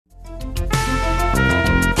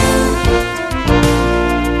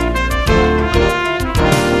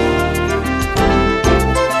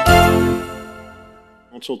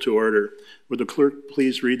council to order. Would the clerk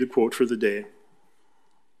please read the quote for the day?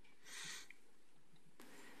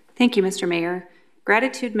 Thank you, Mr. Mayor.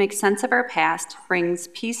 Gratitude makes sense of our past, brings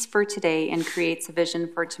peace for today, and creates a vision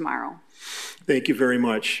for tomorrow. Thank you very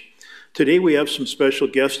much. Today we have some special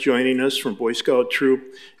guests joining us from Boy Scout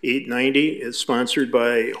Troop 890. It's sponsored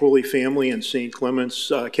by Holy Family and St.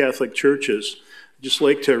 Clement's Catholic Churches. I'd just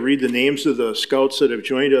like to read the names of the scouts that have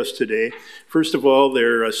joined us today. First of all,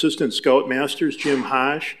 their Assistant Scout Masters, Jim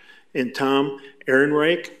Hosh and Tom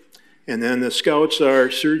Ehrenreich. And then the scouts are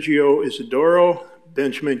Sergio Isidoro,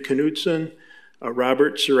 Benjamin Knudsen,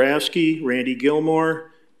 Robert Saraski, Randy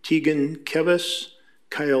Gilmore, Tegan Kevis,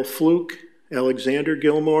 Kyle Fluke, Alexander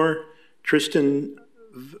Gilmore, Tristan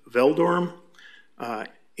Veldorm,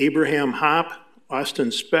 Abraham Hopp,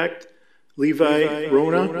 Austin Specht, Levi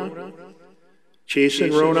Rona,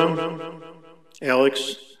 Jason Rona,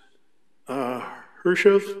 Alex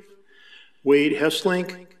Hirschov, Wade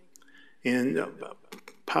Hesslink, and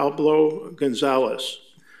Pablo Gonzalez.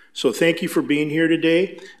 So thank you for being here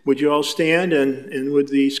today. Would you all stand and would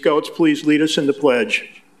the scouts please lead us in the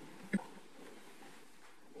pledge?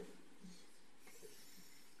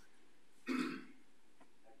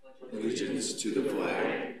 Allegiance to the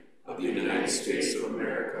flag of the United States of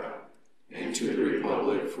America and to the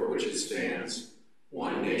republic for which it stands,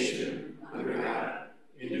 one nation, under God,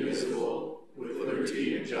 indivisible, with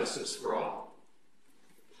liberty and justice for all.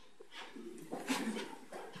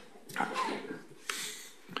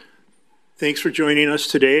 Thanks for joining us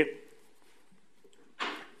today.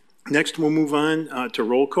 Next, we'll move on to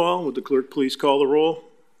roll call. Would the clerk please call the roll?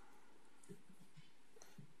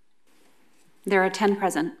 There are 10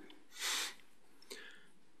 present.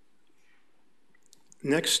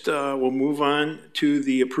 Next, we'll move on to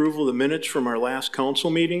the approval of the minutes from our last council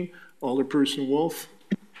meeting. Alderperson Wolf.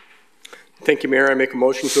 Thank you, Mayor. I make a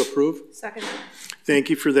motion to approve. Second. Thank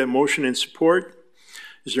you for that motion and support.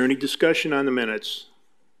 Is there any discussion on the minutes?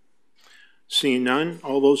 Seeing none,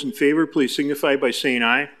 all those in favor, please signify by saying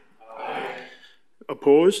aye. Aye.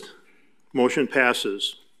 Opposed? Motion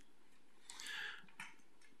passes.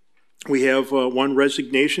 We have one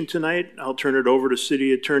resignation tonight. I'll turn it over to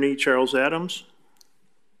City Attorney Charles Adams.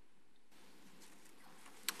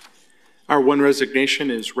 Our one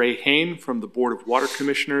resignation is Ray Hain from the Board of Water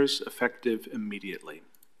Commissioners, effective immediately.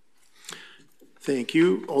 Thank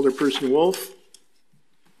you. Alderperson Wolf.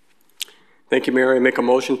 Thank you, Mayor. I make a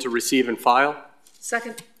motion to receive and file.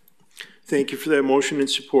 Second. Thank you for that motion and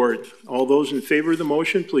support. All those in favor of the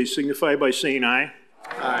motion, please signify by saying aye.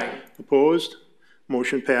 Aye. Opposed?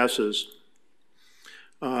 Motion passes.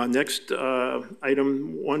 Next,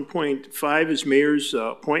 item 1.5 is mayor's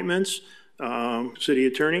appointments. City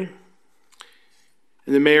Attorney.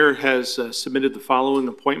 And the mayor has submitted the following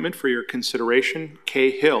appointment for your consideration.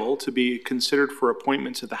 Kay Hill to be considered for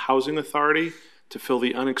appointment to the Housing Authority to fill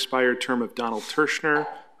the unexpired term of Donald Tershner,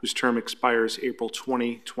 whose term expires April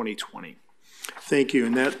 20, 2020. Thank you.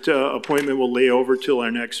 And that appointment will lay over till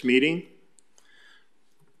our next meeting.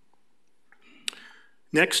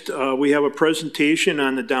 Next, we have a presentation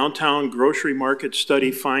on the downtown grocery market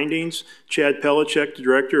study findings. Chad Pelichek, the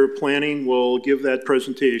Director of Planning, will give that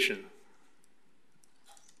presentation.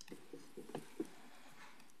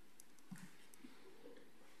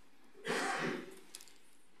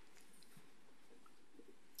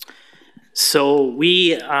 So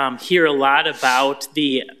we hear a lot about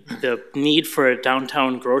the need for a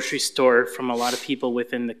downtown grocery store from a lot of people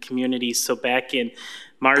within the community. So back in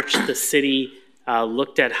March, the city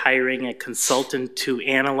looked at hiring a consultant to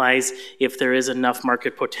analyze if there is enough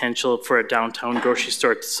market potential for a downtown grocery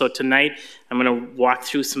store. So tonight, I'm going to walk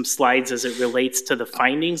through some slides as it relates to the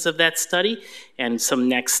findings of that study and some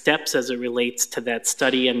next steps as it relates to that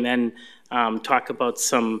study, and then talk about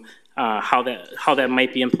some how that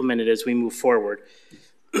might be implemented as we move forward.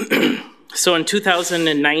 So in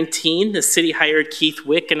 2019, the city hired Keith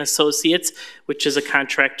Wick and Associates, which is a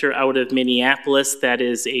contractor out of Minneapolis that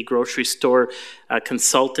is a grocery store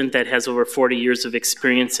consultant that has over 40 years of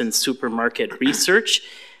experience in supermarket research.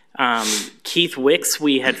 Keith Wicks,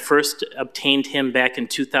 we had first obtained him back in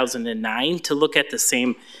 2009 to look at the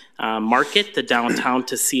same market, the downtown,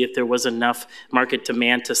 to see if there was enough market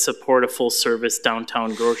demand to support a full-service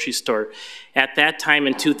downtown grocery store. At that time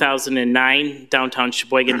in 2009, downtown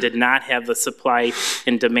Sheboygan did not have the supply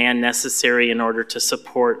and demand necessary in order to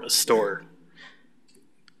support a store.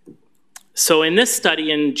 So in this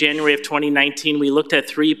study in January of 2019, we looked at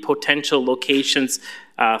 3 potential locations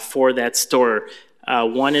for that store.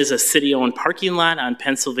 One is a city-owned parking lot on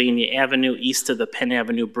Pennsylvania Avenue east of the Penn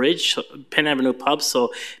Avenue Bridge, Penn Avenue Pub.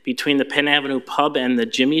 So between the Penn Avenue Pub and the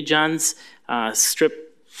Jimmy John's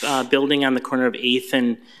strip building on the corner of 8th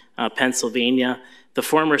and Pennsylvania, the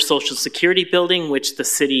former Social Security building, which the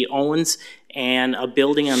city owns, and a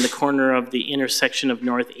building on the corner of the intersection of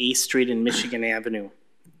North 8th Street and Michigan Avenue.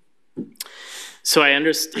 So I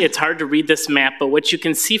understand it's hard to read this map, but what you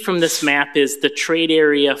can see from this map is the trade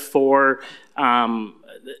area for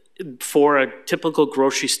a typical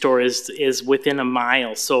grocery store is within a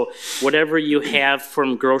mile. So whatever you have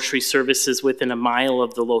from grocery services within a mile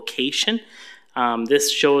of the location,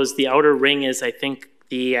 this shows the outer ring is, I think,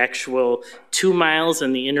 the actual 2 miles,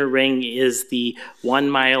 and the inner ring is the 1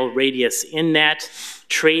 mile radius. In that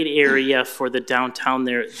trade area for the downtown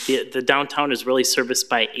there, the downtown is really serviced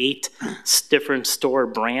by 8 different store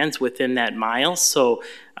brands within that mile. So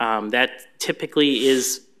that typically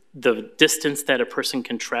is the distance that a person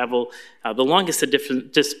can travel, the longest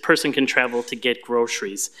this person can travel to get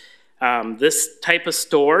groceries. This type of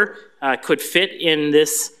store could fit in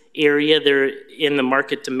this area. They're in the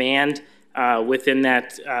market demand within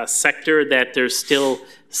that sector, that there's still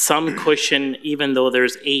some cushion, even though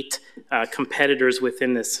there's 8 competitors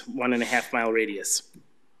within this 1.5 mile radius.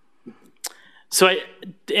 So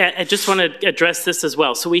I just want to address this as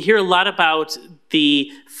well. So we hear a lot about the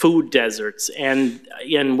food deserts, and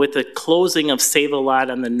with the closing of Save-A-Lot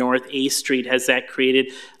on the North 8th Street, has that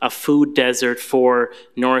created a food desert for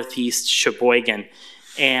Northeast Sheboygan?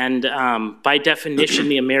 And by definition,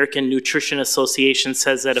 the American Nutrition Association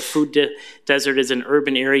says that a food desert is an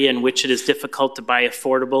urban area in which it is difficult to buy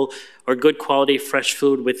affordable or good quality fresh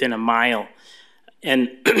food within a mile. And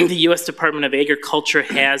the U.S. Department of Agriculture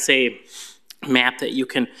has a map that you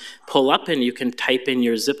can pull up, and you can type in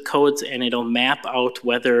your zip codes, and it'll map out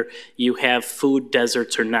whether you have food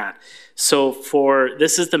deserts or not. So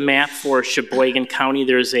this is the map for Sheboygan County.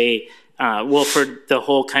 There's a for the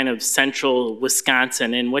whole kind of central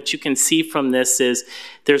Wisconsin. And what you can see from this is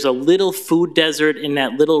there's a little food desert in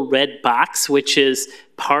that little red box, which is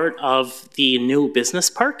part of the new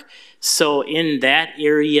business park. So in that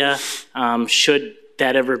area, should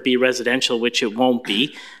that ever be residential, which it won't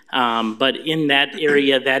be, but in that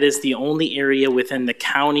area, that is the only area within the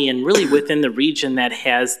county and really within the region that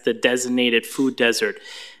has the designated food desert.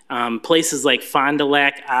 Places like Fond du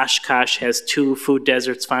Lac, Oshkosh has 2 food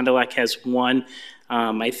deserts. Fond du Lac has 1.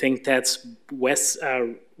 I think that's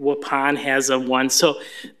Waupun has 1. So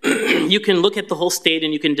you can look at the whole state,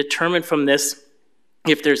 and you can determine from this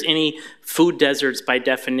if there's any food deserts by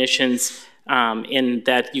definitions in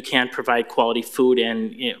that you can't provide quality food.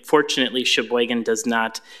 And fortunately, Sheboygan does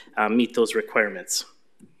not meet those requirements.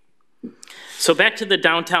 So back to the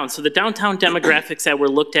downtown. So the downtown demographics that were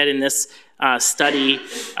looked at in this study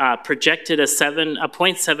projected a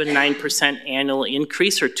 0.79% annual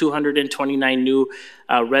increase, or 229 new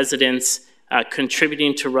residents,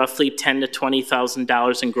 contributing to roughly $10,000 to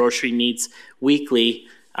 $20,000 in grocery needs weekly.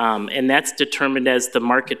 And that's determined as the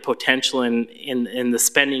market potential in the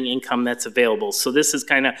spending income that's available. So this is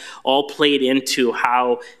kind of all played into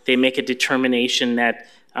how they make a determination that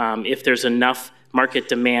if there's enough market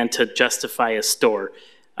demand to justify a store.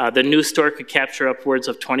 The new store could capture upwards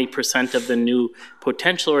of 20% of the new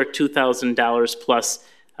potential, or $2,000 plus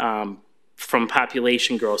from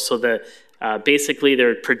population growth. So basically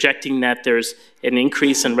they're projecting that there's an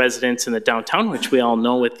increase in residents in the downtown, which we all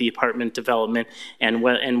know with the apartment development, and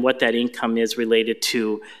what that income is related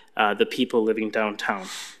to the people living downtown.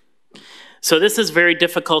 So this is very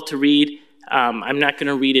difficult to read. I'm not going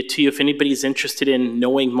to read it to you. If anybody's interested in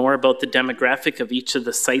knowing more about the demographic of each of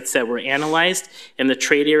the sites that were analyzed in the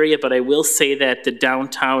trade area, but I will say that the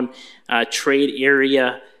downtown trade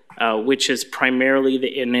area, which is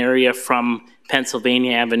primarily an area from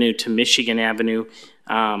Pennsylvania Avenue to Michigan Avenue,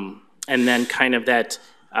 and then kind of that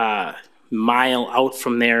mile out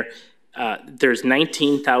from there, there's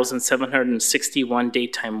 19,761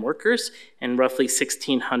 daytime workers and roughly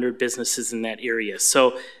 1,600 businesses in that area.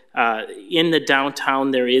 So in the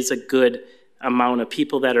downtown, there is a good amount of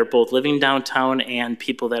people that are both living downtown and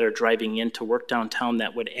people that are driving in to work downtown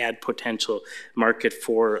that would add potential market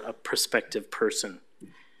for a prospective person.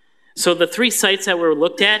 So the 3 sites that were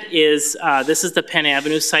looked at is, this is the Penn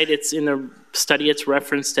Avenue site. It's in the study, it's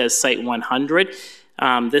referenced as Site 100.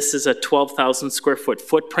 This is a 12,000 square foot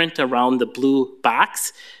footprint around the blue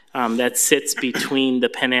box that sits between the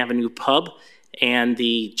Penn Avenue pub and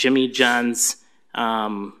the Jimmy John's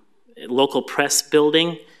local press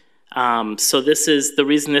building. So this is the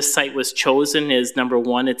reason this site was chosen is, number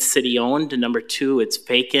 1, it's city owned, and number 2, it's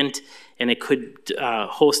vacant, and it could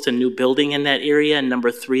host a new building in that area, and number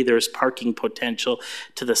 3, there's parking potential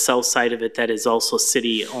to the south side of it that is also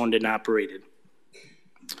city owned and operated.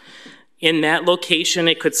 In that location,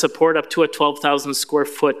 it could support up to a 12,000 square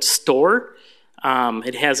foot store.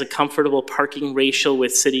 It has a comfortable parking ratio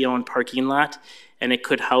with city-owned parking lot, and it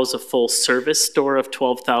could house a full-service store of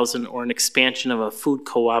 12,000 or an expansion of a food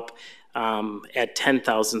co-op at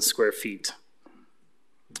 10,000 square feet.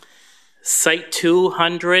 Site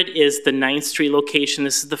 200 is the 9th Street location.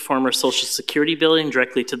 This is the former Social Security building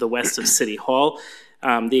directly to the west of City Hall.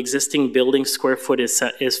 The existing building square foot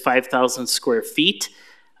is 5,000 square feet.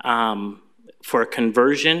 For a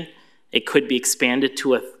conversion, it could be expanded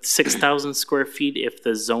to a 6,000 square feet if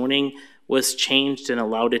the zoning was changed and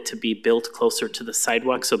allowed it to be built closer to the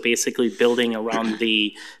sidewalk. So basically building around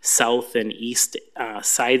the south and east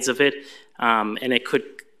sides of it. And it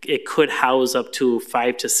could house up to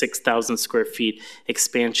 5,000 to 6,000 square feet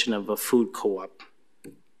expansion of a food co-op.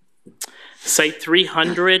 Site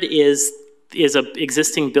 300 is an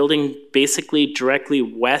existing building basically directly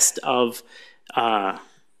west of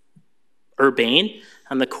Urbane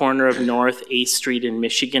on the corner of North 8th Street in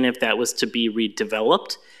Michigan. If that was to be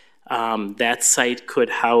redeveloped, that site could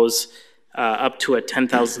house up to a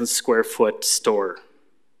 10,000 square foot store.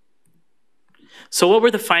 So what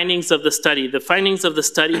were the findings of the study? The findings of the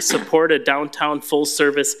study support a downtown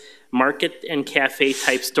full-service market and cafe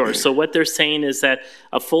type store. So what they're saying is that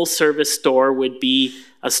a full-service store would be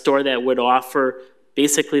a store that would offer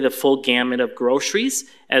basically the full gamut of groceries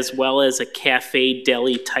as well as a cafe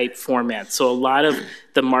deli type format. So a lot of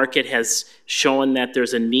the market has shown that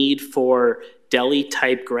there's a need for deli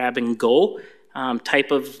type grab and go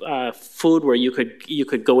type of food where you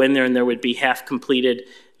could go in there and there would be half completed,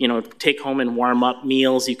 take home and warm up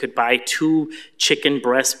meals. You could buy 2 chicken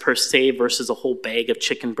breasts per se versus a whole bag of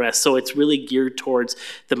chicken breasts. So it's really geared towards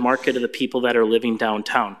the market of the people that are living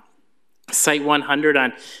downtown. Site 100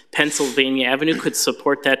 on Pennsylvania Avenue could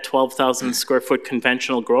support that 12,000 square foot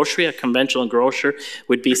conventional grocery. A conventional grocer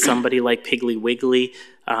would be somebody like Piggly Wiggly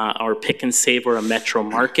or Pick and Save or a Metro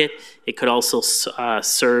Market. It could also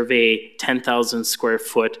serve a 10,000 square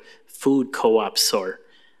foot food co-op store.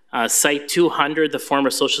 Site 200, the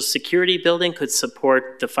former Social Security building, could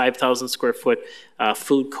support the 5,000 square foot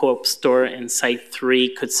food co-op store, and Site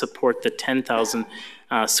 3 could support the 10,000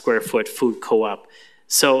 square foot food co-op.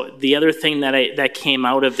 So the other thing that came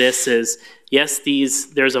out of this is, yes,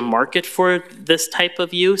 there's a market for this type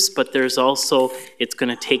of use, but there's also, it's going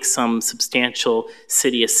to take some substantial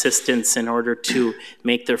city assistance in order to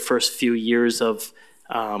make their first few years of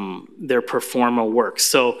their performa work.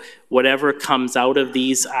 So whatever comes out of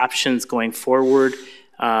these options going forward,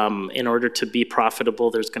 in order to be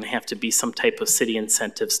profitable, there's going to have to be some type of city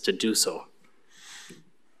incentives to do so.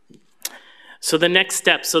 So the next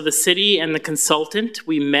step, so the city and the consultant,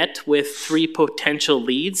 we met with 3 potential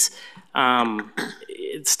leads.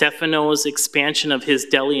 Stefano's expansion of his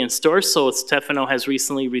deli and store. So Stefano has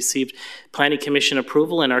recently received Planning Commission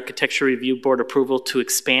approval and Architecture Review Board approval to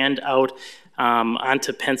expand out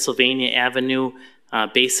onto Pennsylvania Avenue,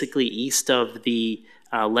 basically east of the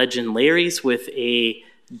Legend Larry's, with a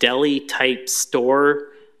deli type store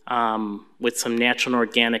with some natural and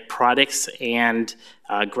organic products and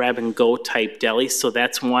grab and go type deli. So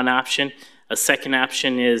that's one option. A second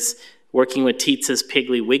option is working with Tietz's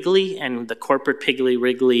Piggly Wiggly and the corporate Piggly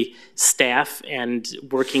Wiggly staff and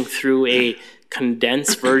working through a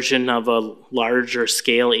condensed version of a larger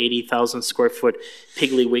scale 80,000 square foot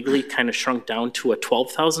Piggly Wiggly, kind of shrunk down to a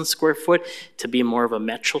 12,000 square foot to be more of a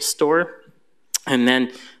metro store. And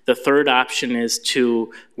then the third option is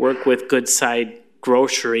to work with Goodside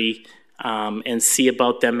Grocery and see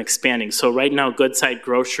about them expanding. So right now, Goodside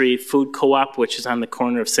Grocery Food Co-op, which is on the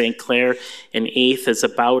corner of St. Clair and 8th, is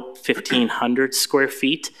about 1,500 square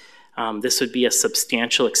feet. This would be a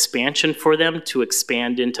substantial expansion for them to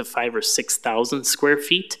expand into 5,000 or 6,000 square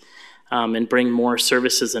feet and bring more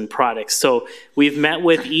services and products. So we've met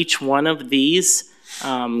with each one of these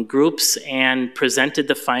groups and presented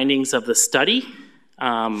the findings of the study.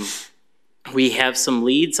 We have some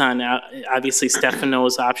leads on, obviously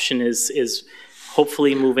Stefano's option is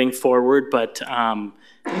hopefully moving forward, but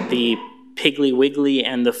the Piggly Wiggly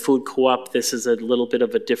and the food co-op, this is a little bit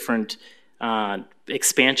of a different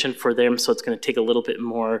expansion for them, so it's going to take a little bit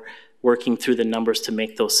more working through the numbers to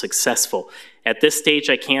make those successful. At this stage,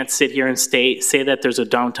 I can't sit here and say that there's a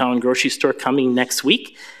downtown grocery store coming next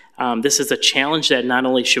week. This is a challenge that not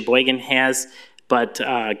only Sheboygan has, but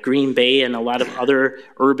Green Bay and a lot of other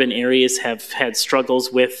urban areas have had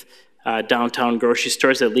struggles with downtown grocery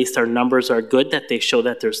stores. At least our numbers are good that they show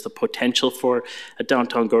that there's the potential for a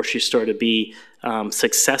downtown grocery store to be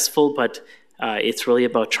successful, but it's really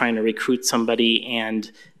about trying to recruit somebody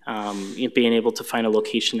and being able to find a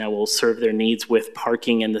location that will serve their needs with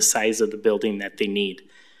parking and the size of the building that they need.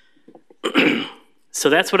 So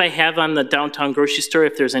that's what I have on the downtown grocery store.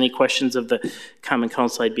 If there's any questions of the Common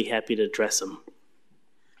Council, I'd be happy to address them.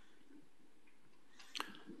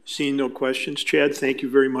 Seeing no questions, Chad, thank you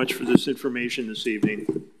very much for this information this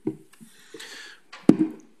evening.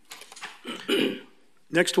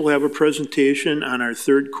 Next, we'll have a presentation on our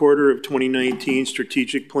third quarter of 2019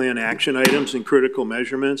 strategic plan action items and critical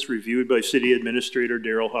measurements reviewed by City Administrator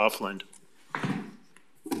Daryl Hoffland.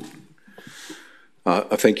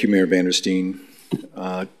 Thank you, Mayor Vandersteen.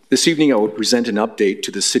 This evening, I will present an update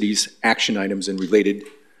to the city's action items and related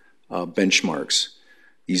benchmarks.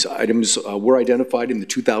 These items were identified in the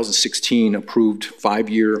 2016 approved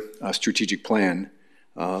 5-year strategic plan.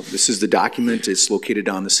 This is the document. It's located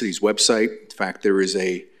on the city's website. In fact, there is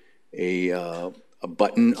a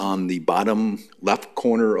button on the bottom left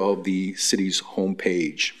corner of the city's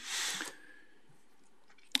homepage.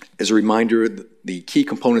 As a reminder, the key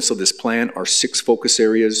components of this plan are 6 focus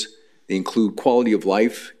areas. They include quality of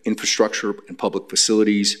life, infrastructure and public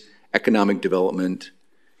facilities, economic development,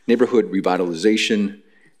 neighborhood revitalization,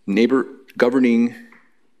 governing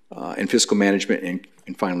and fiscal management,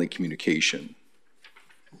 and finally communication.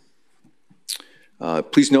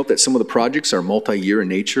 Please note that some of the projects are multi-year in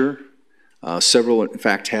nature. Several, in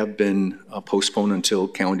fact, have been postponed until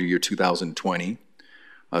calendar year 2020.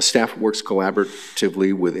 Staff works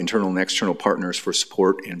collaboratively with internal and external partners for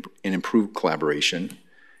support and improved collaboration.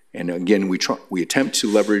 And again, we attempt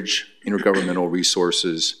to leverage intergovernmental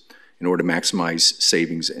resources in order to maximize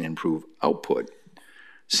savings and improve output.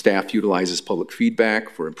 Staff utilizes public feedback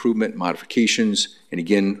for improvement, modifications, and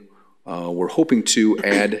again, we're hoping to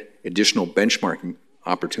add additional benchmarking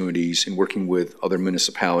opportunities in working with other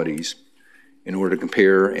municipalities in order to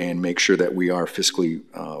compare and make sure that we are fiscally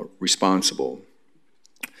responsible.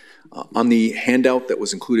 On the handout that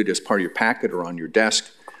was included as part of your packet or on your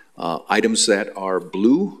desk, items that are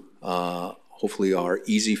blue hopefully are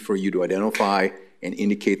easy for you to identify and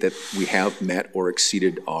indicate that we have met or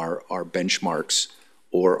exceeded our benchmarks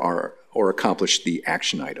or accomplished the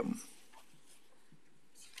action item.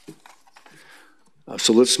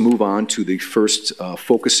 So let's move on to the first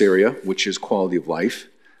focus area, which is quality of life.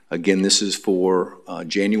 Again, this is for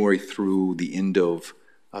January through the end of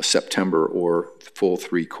September, or full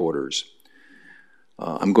 3 quarters.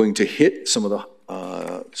 I'm going to hit some of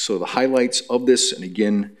the highlights of this, and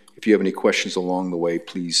again, if you have any questions along the way,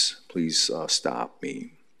 please stop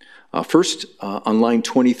me. First, on line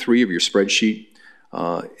 23 of your spreadsheet,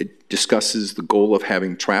 it discusses the goal of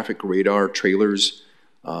having traffic radar trailers.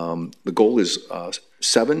 The goal is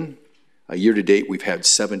 7. Year to date, we've had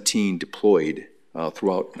 17 deployed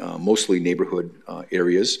throughout mostly neighborhood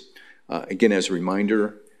areas. Again, as a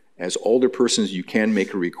reminder, as alderpersons, you can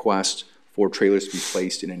make a request for trailers to be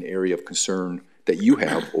placed in an area of concern that you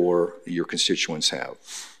have or your constituents have.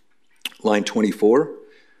 Line 24,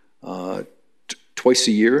 twice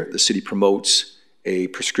a year, the city promotes a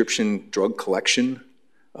prescription drug collection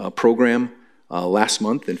program. Last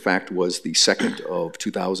month, in fact, was the 2nd of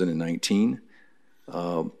 2019.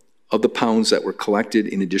 Of the pounds that were collected,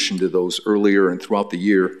 in addition to those earlier and throughout the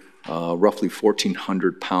year, roughly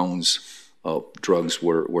 1,400 pounds of drugs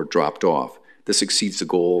were dropped off. This exceeds the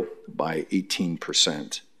goal by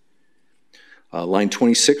 18%. Line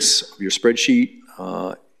 26 of your spreadsheet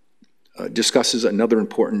discusses another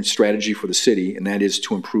important strategy for the city, and that is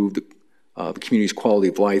to improve the community's quality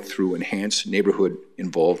of life through enhanced neighborhood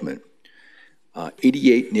involvement.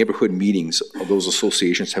 88 neighborhood meetings of those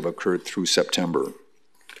associations have occurred through September.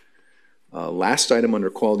 Last item under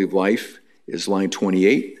quality of life is line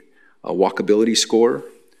 28, a walkability score.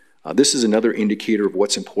 This is another indicator of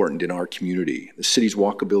what's important in our community. The city's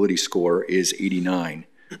walkability score is 89,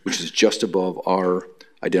 which is just above our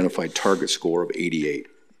identified target score of 88.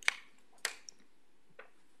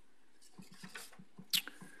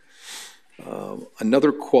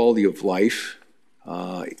 Another quality of life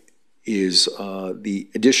is the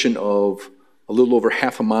addition of a little over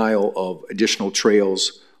half a mile of additional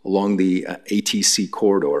trails along the ATC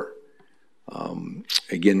corridor.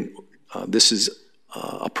 Again, this is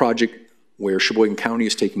a project where Sheboygan County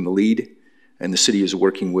is taking the lead, and the city is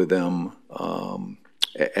working with them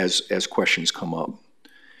as questions come up.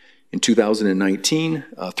 In 2019,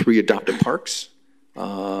 3 adopted parks.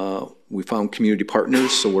 We found community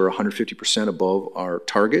partners, so we're 150% above our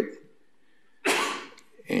target.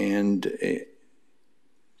 And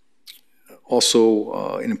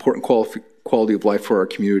also an important quality of life for our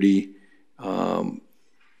community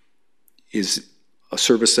is a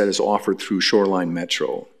service that is offered through Shoreline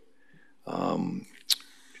Metro.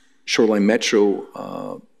 Shoreline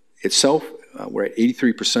Metro itself, we're at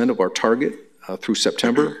 83% of our target through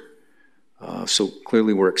September. So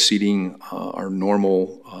clearly we're exceeding our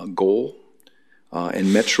normal goal.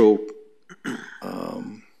 And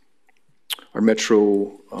our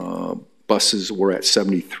metro buses were at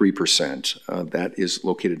 73%. That is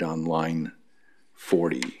located on line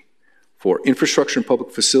 40. For infrastructure and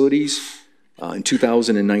public facilities, in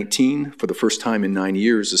 2019, for the first time in 9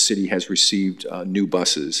 years, the city has received new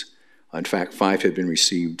buses. In fact, 5 have been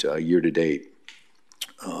received year to date.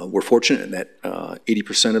 We're fortunate that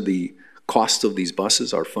 80% of the cost of these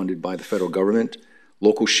buses are funded by the federal government.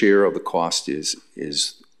 Local share of the cost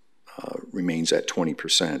remains at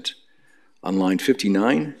 20%. On line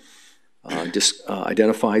 59,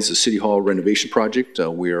 identifies the City Hall renovation project.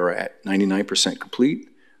 We are at 99% complete.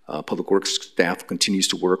 Public Works staff continues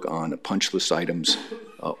to work on punch list items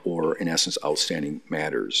or, in essence, outstanding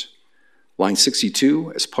matters. Line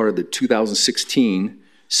 62, as part of the 2016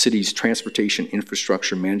 City's Transportation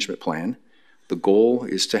Infrastructure Management Plan, the goal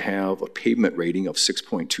is to have a pavement rating of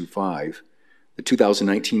 6.25. The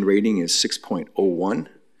 2019 rating is 6.01,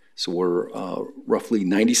 so we're roughly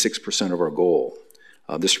 96% of our goal.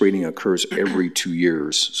 This rating occurs every 2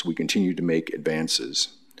 years, so we continue to make advances.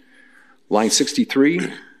 Line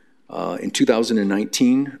 63, in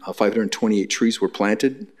 2019, 528 trees were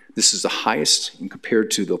planted. This is the highest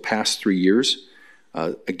compared to the past 3 years.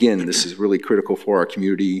 Again, this is really critical for our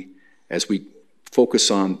community as we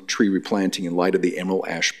focus on tree replanting in light of the emerald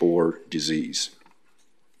ash borer disease.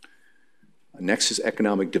 Next is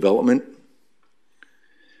economic development.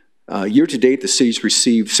 Year to date, the city's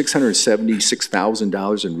received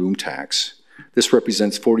 $676,000 in room tax. This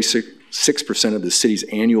represents 46% of the city's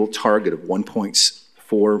annual target of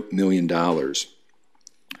 $1.4 million.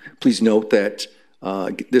 Please note that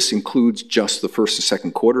this includes just the first and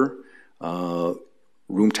second quarter.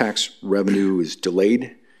 Room tax revenue is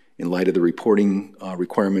delayed in light of the reporting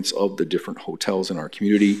requirements of the different hotels in our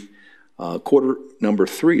community. Quarter number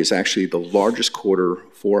 3 is actually the largest quarter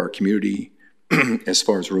for our community as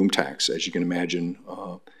far as room tax. As you can imagine,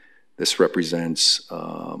 this represents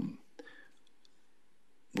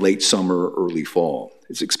late summer, early fall.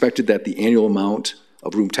 It's expected that the annual amount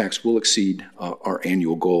of room tax will exceed our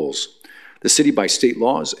annual goals. The city by state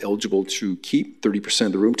law is eligible to keep 30%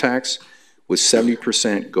 of the room tax, with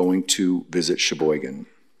 70% going to Visit Sheboygan.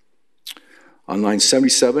 On line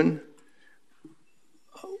 77,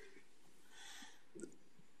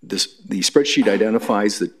 the spreadsheet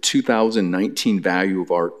identifies the 2019 value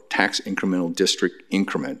of our tax incremental district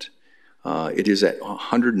increment. It is at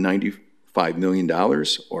 $195 million,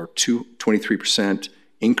 or 23%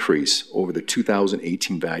 increase over the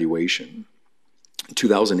 2018 valuation. In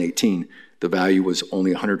 2018, the value was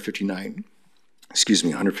only $159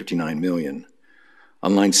 million.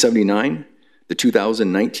 On line 79, the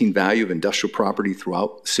 2019 value of industrial property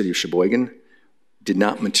throughout the city of Sheboygan did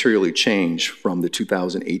not materially change from the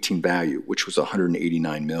 2018 value, which was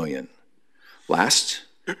 $189 million. Last,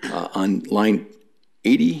 on line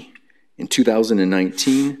 80, in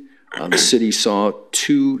 2019, the city saw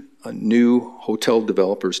 2 new hotel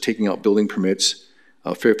developers taking out building permits,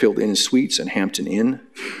 Fairfield Inn and Suites and Hampton Inn,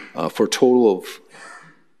 for a total of,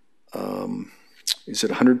 is it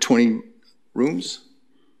 120 rooms?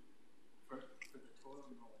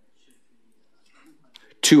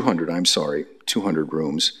 200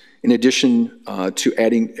 rooms. In addition to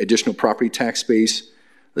adding additional property tax base,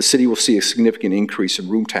 the city will see a significant increase in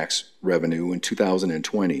room tax revenue in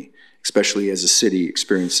 2020, especially as the city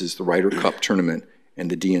experiences the Ryder Cup tournament and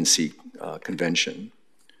the DNC convention.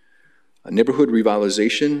 Neighborhood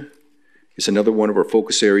revitalization is another one of our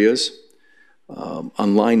focus areas.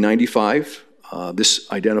 On line 95, this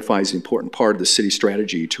identifies an important part of the city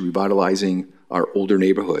strategy to revitalizing our older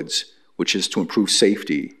neighborhoods, which is to improve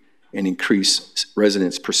safety and increase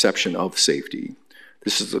residents' perception of safety.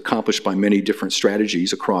 This is accomplished by many different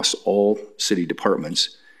strategies across all city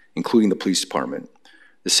departments, including the police department.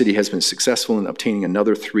 The city has been successful in obtaining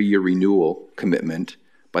another 3-year renewal commitment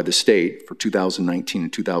by the state for 2019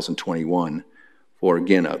 and 2021 for,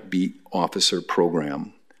 again, a beat officer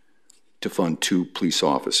program to fund 2 police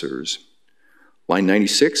officers. Line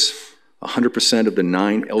 96, 100% of the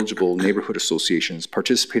 9 eligible neighborhood associations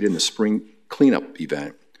participated in the spring cleanup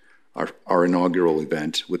event, our inaugural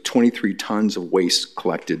event, with 23 tons of waste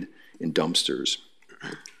collected in dumpsters.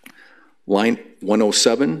 Line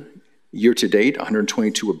 107, year to date,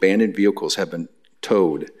 122 abandoned vehicles have been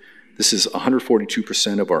towed. This is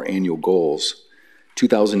 142% of our annual goals.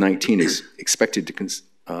 2019 is expected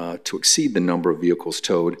to exceed the number of vehicles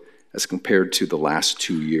towed as compared to the last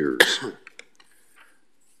 2 years.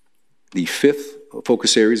 The 5th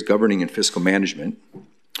focus area is governing and fiscal management.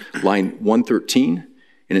 Line 113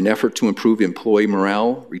 In an effort to improve employee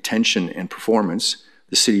morale, retention, and performance,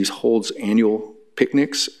 the city holds annual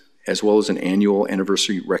picnics as well as an annual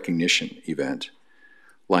anniversary recognition event.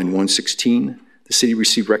 Line 116, the city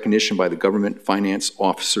received recognition by the Government Finance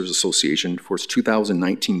Officers Association for its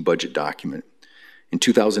 2019 budget document. In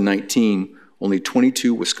 2019, only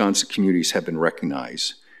 22 Wisconsin communities have been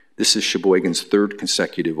recognized. This is Sheboygan's third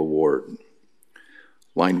consecutive award.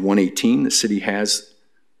 Line 118, the city has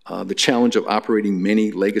the challenge of operating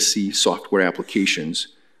many legacy software applications,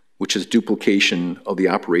 which is duplication of the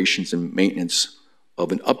operations and maintenance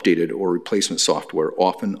of an updated or replacement software,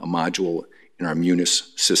 often a module in our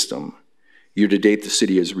Munis system. Year to date, the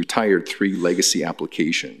city has retired 3 legacy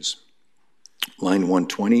applications. Line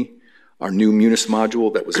 120, our new Munis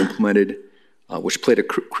module that was implemented, which played a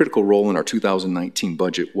critical role in our 2019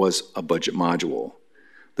 budget, was a budget module.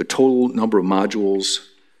 The total number of modules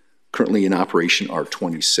currently in operation are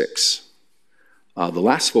 26. The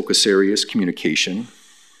last focus area is communication.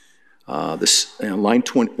 Line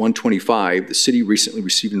 125, the city recently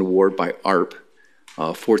received an award by ARP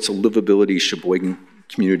for its Livability Sheboygan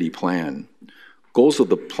Community Plan. Goals of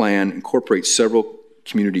the plan incorporate several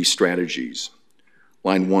community strategies.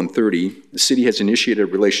 Line 130, the city has initiated a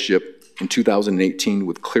relationship in 2018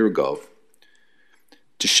 with ClearGov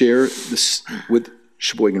to share this with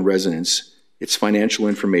Sheboygan residents its financial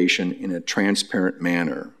information in a transparent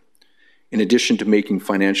manner. In addition to making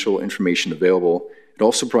financial information available, it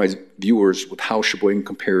also provides viewers with how Sheboygan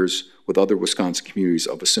compares with other Wisconsin communities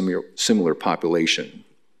of a similar population.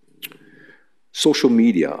 Social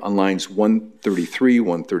media on lines 133,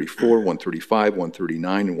 134, 135,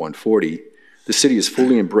 139, and 140, the city has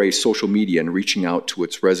fully embraced social media and reaching out to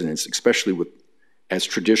its residents, especially as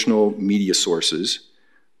traditional media sources,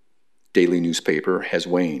 daily newspaper, has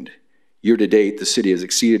waned. Year to date, the city has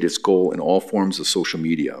exceeded its goal in all forms of social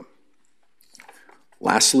media.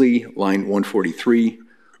 Lastly, line 143,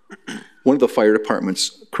 one of the fire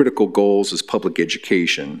department's critical goals is public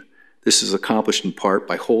education. This is accomplished in part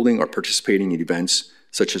by holding or participating in events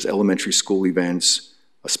such as elementary school events,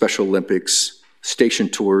 Special Olympics, station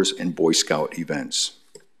tours, and Boy Scout events.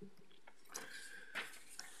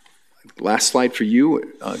 Last slide for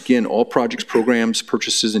you. Again, all projects, programs,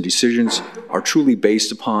 purchases, and decisions are truly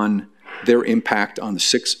based upon their impact on the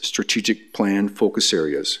 6 strategic plan focus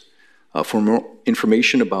areas. For more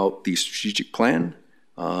information about the strategic plan,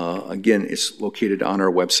 again, it's located on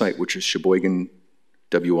our website, which is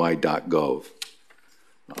sheboyganwi.gov.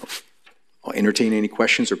 I'll entertain any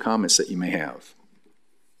questions or comments that you may have.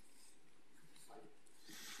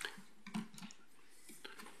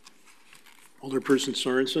 Alderperson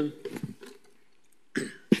Sorensen.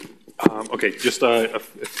 Okay, just a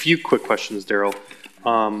few quick questions, Daryl.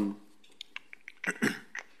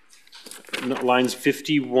 Lines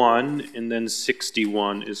 51 and then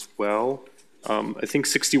 61 as well. I think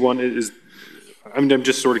 61 is, I'm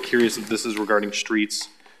just sort of curious if this is regarding streets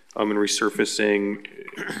and resurfacing.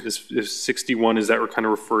 Is 61, is that kind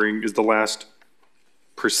of referring, is the last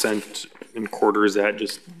percent and quarter, is that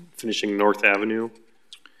just finishing North Avenue?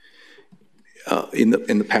 In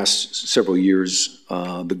the past several years,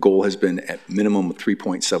 the goal has been at minimum of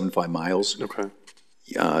 3.75 miles. Okay.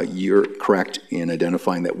 You're correct in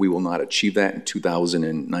identifying that we will not achieve that in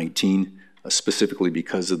 2019, specifically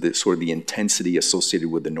because of the sort of the intensity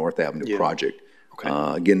associated with the North Avenue project. Okay.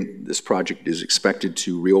 Again, this project is expected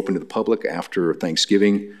to reopen to the public after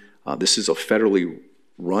Thanksgiving. This is a federally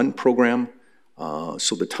run program,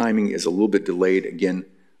 so the timing is a little bit delayed. Again,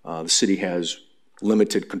 the city has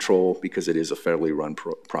limited control because it is a federally run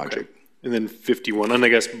project. Okay. And then 51, and I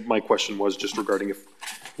guess my question was just regarding if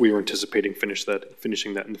we were anticipating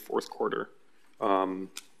finishing that in the fourth quarter,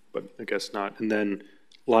 but I guess not. And then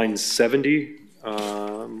line 70,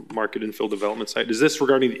 market infill development site. Is this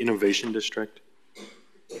regarding the innovation district?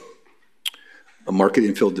 A market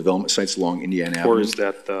infill development sites along Indiana Avenue. Or is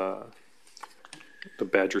that the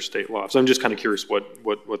Badger State Lofts? I'm just kind of curious what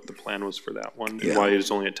the plan was for that one and why it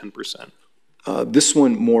is only at 10%. This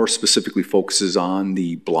one more specifically focuses on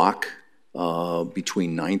the block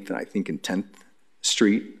between 9th and I think and 10th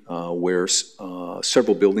Street, where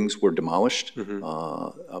several buildings were demolished,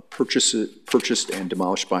 purchased and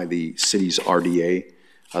demolished by the city's RDA.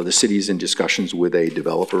 The city is in discussions with a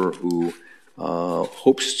developer who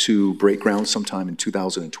hopes to break ground sometime in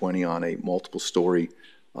 2020 on a multiple-story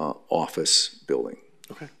office building.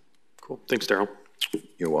 Okay, cool. Thanks, Daryl.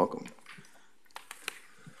 You're welcome.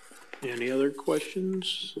 Any other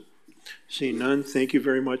questions? Seeing none, thank you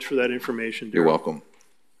very much for that information, Daryl. You're welcome.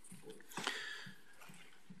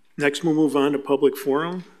 Next, we'll move on to public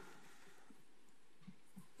forum.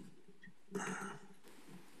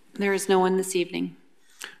 There is no one this evening.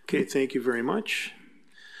 Okay, thank you very much.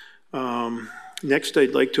 Next,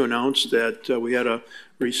 I'd like to announce that we had a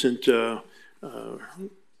recent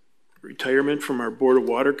retirement from our Board of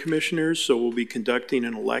Water Commissioners, so we'll be conducting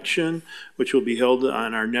an election, which will be held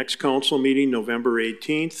on our next council meeting, November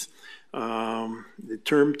 18th. The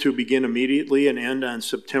term to begin immediately and end on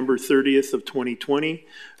September 30th of 2020.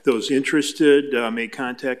 Those interested may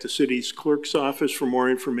contact the city's clerk's office for more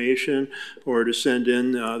information or to send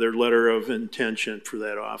in their letter of intention for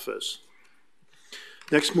that office.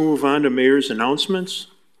 Next, move on to mayor's announcements.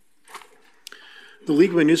 The League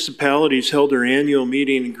of Municipalities held their annual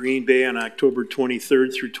meeting in Green Bay on October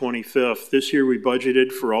 23rd through 25th. This year we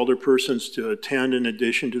budgeted for alderpersons to attend in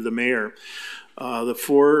addition to the mayor. The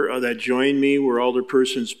four that joined me were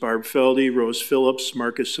alderpersons Barb Feldy, Rose Phillips,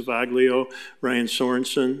 Marcus Savaglio, Ryan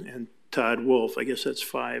Sorensen, and Todd Wolf. I guess that's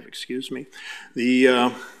 5, excuse me.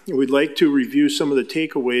 We'd like to review some of the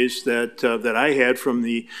takeaways that I had from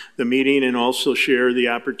the meeting and also share the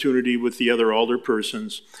opportunity with the other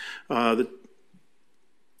alderpersons.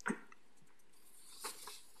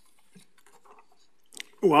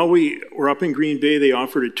 While we were up in Green Bay, they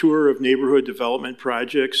offered a tour of neighborhood development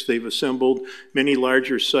projects. They've assembled many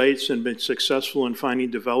larger sites and been successful in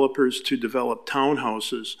finding developers to develop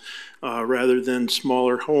townhouses rather than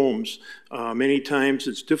smaller homes. Many times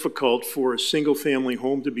it's difficult for a single family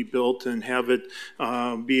home to be built and have it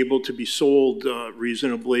be able to be sold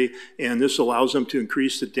reasonably, and this allows them to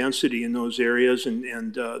increase the density in those areas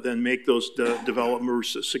and then make those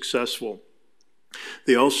developers successful.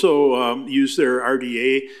 They also use their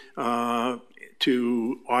RDA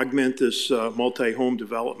to augment this multi-home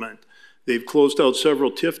development. They've closed out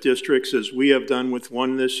several TIF districts, as we have done with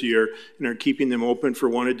one this year, and are keeping them open for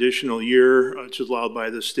one additional year, which is allowed by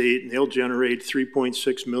the state. And they'll generate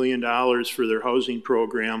 $3.6 million for their housing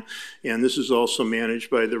program, and this is also managed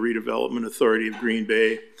by the Redevelopment Authority of Green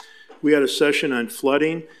Bay. We had a session on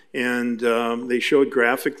flooding, and they showed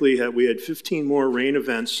graphically that we had 15 more rain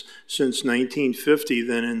events since 1950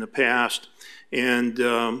 than in the past. And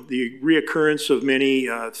the reoccurrence of many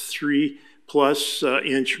 3+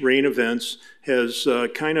 inch rain events has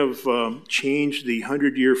kind of changed the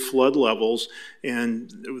 100-year flood levels,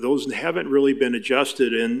 and those haven't really been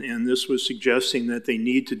adjusted, and this was suggesting that they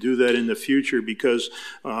need to do that in the future because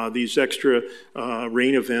these extra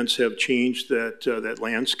rain events have changed that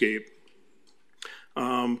landscape.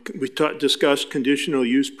 We discussed conditional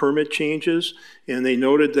use permit changes, and they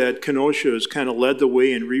noted that Kenosha has kind of led the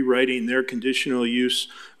way in rewriting their conditional use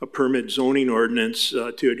permit zoning ordinance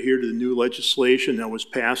to adhere to the new legislation that was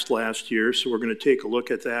passed last year. So we're going to take a look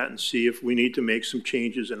at that and see if we need to make some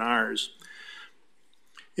changes in ours.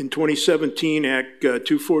 In 2017, Act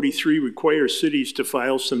 243 requires cities to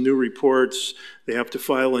file some new reports. They have to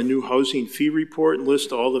file a new housing fee report and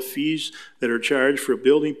list all the fees that are charged for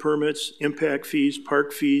building permits, impact fees,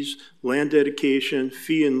 park fees, land dedication,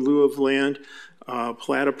 fee in lieu of land,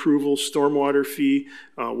 plat approval, stormwater fee,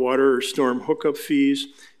 water or storm hookup fees.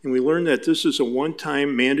 And we learned that this is a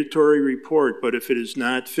one-time mandatory report, but if it is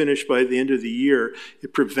not finished by the end of the year,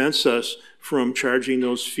 it prevents us from charging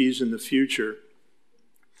those fees in the future.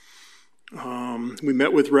 We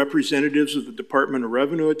met with representatives of the Department of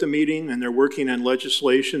Revenue at the meeting, and they're working on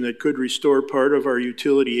legislation that could restore part of our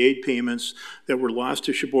utility aid payments that were lost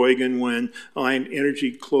to Sheboygan when Alliant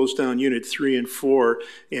Energy closed down Unit 3 and 4,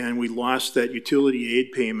 and we lost that utility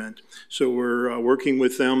aid payment. So we're working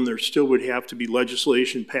with them. There still would have to be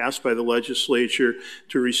legislation passed by the legislature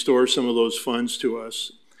to restore some of those funds to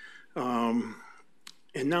us.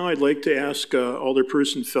 And now I'd like to ask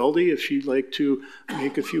Alderperson Feldy if she'd like to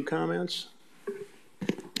make a few comments.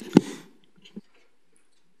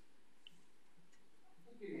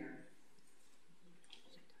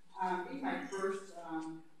 Being my first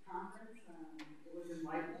conference, it was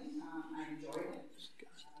enlightening. I enjoyed it.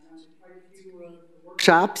 I went to quite a few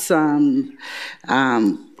workshops,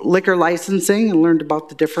 liquor licensing, and learned about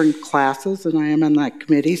the different classes, and I am on that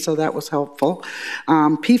committee, so that was helpful.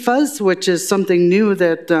 PFAS, which is something new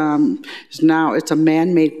that is now, it's a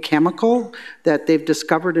man-made chemical that they've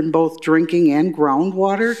discovered in both drinking and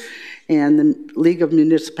groundwater. And the League of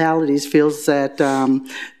Municipalities feels that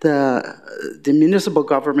the municipal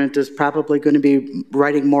government is probably going to be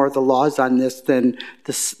writing more of the laws on this than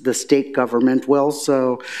the state government will.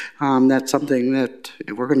 So that's something that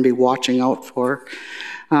we're going to be watching out for.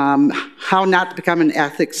 How not to become an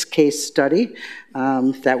ethics case study.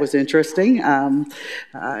 That was interesting,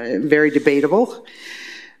 very debatable.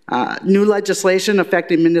 New legislation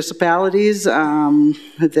affecting municipalities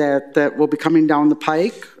that will be coming down the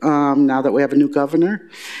pike now that we have a new governor.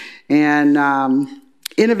 And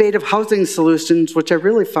innovative housing solutions, which I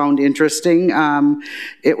really found interesting.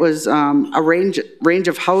 It was a range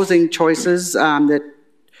of housing choices that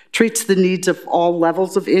treats the needs of all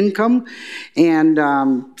levels of income, and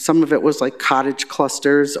some of it was like cottage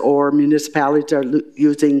clusters, or municipalities are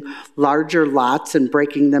using larger lots and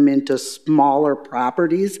breaking them into smaller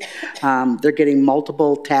properties. They're getting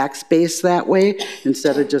multiple tax base that way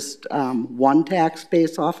instead of just one tax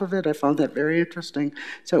base off of it. I found that very interesting.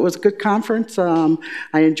 So it was a good conference. I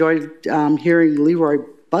enjoyed hearing Leroy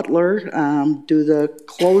Butler do the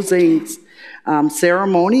closing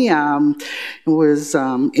ceremony. It was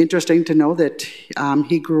interesting to know that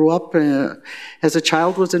he grew up as a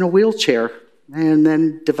child, was in a wheelchair, and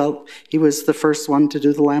then he was the first one to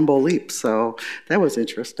do the Lambeau Leap, so that was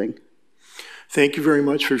interesting. Thank you very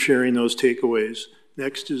much for sharing those takeaways.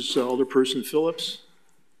 Next is Alderperson Phillips.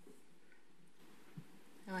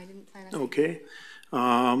 No, I didn't sign up. Okay.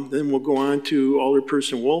 Then we'll go on to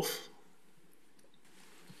Alderperson Wolf.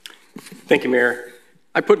 Thank you, Mayor.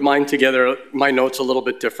 I put mine together, my notes a little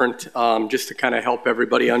bit different, just to kind of help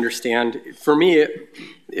everybody understand. For me,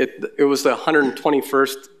 it was the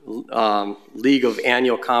 121st League of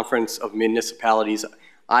Annual Conference of Municipalities.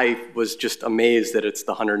 I was just amazed that it's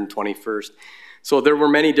the 121st. So there were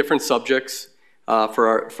many different subjects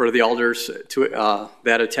for the alders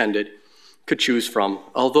that attended could choose from.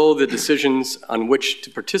 Although the decisions on which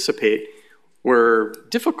to participate were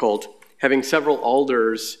difficult, having several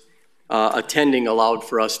alders attending allowed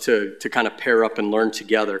for us to kind of pair up and learn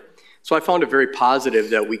together. So I found it very positive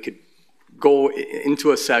that we could go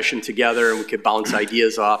into a session together and we could bounce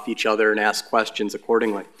ideas off each other and ask questions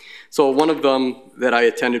accordingly. So one of them that I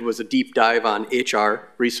attended was a deep dive on HR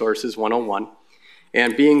Resources 101.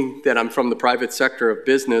 And being that I'm from the private sector of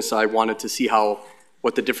business, I wanted to see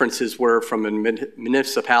what the differences were from a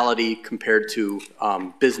municipality compared to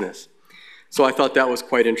business. So I thought that was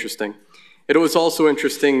quite interesting. It was also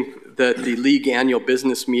interesting that the League annual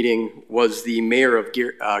business meeting was the mayor of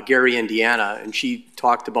Gary, Indiana, and she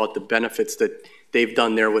talked about the benefits that they've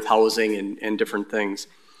done there with housing and different things.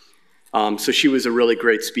 So she was a really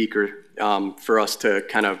great speaker for us to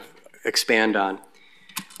kind of expand on.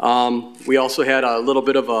 We also had a little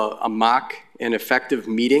bit of a mock and effective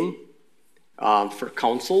meeting for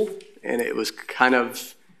council, and it was kind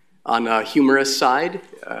of on a humorous side.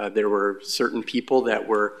 There were certain people that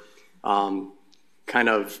were kind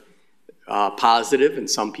of positive and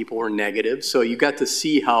some people were negative. So you got to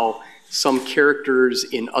see how some characters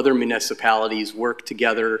in other municipalities work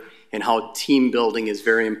together and how team building is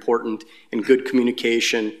very important and good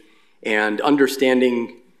communication and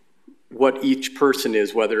understanding what each person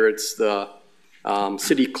is, whether it's the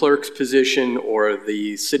city clerk's position or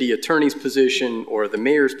the city attorney's position or the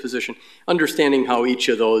mayor's position, understanding how each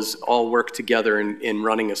of those all work together in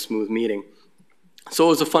running a smooth meeting. So it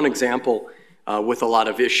was a fun example with a lot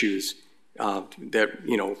of issues that,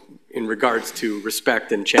 in regards to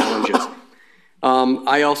respect and challenges.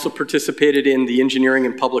 I also participated in the Engineering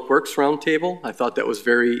and Public Works Roundtable. I thought that was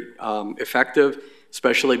very effective,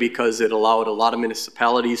 especially because it allowed a lot of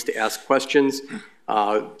municipalities to ask questions,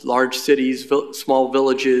 large cities, small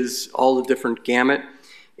villages, all the different gamut,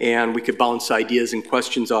 and we could bounce ideas and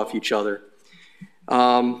questions off each other.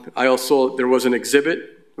 There was an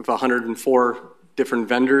exhibit of 104 different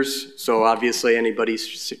vendors, so obviously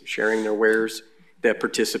anybody's sharing their wares that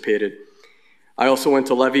participated. I also went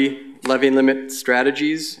to levy limit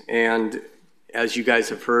strategies, and as you guys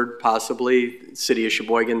have heard, possibly, the city of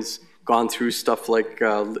Sheboygan's gone through stuff like,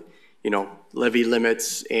 levy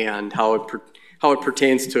limits and how it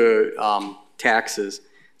pertains to taxes.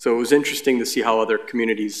 So it was interesting to see how other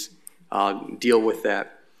communities deal with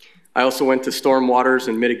that. I also went to storm waters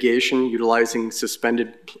and mitigation utilizing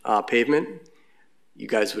suspended pavement. You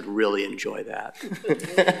guys would really enjoy that.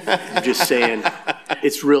 I'm just saying,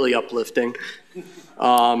 it's really uplifting.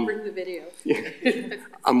 Bring the video.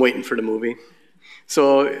 I'm waiting for the movie.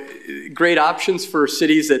 So great options for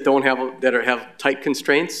cities that have tight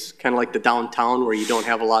constraints, kind of like the downtown where you don't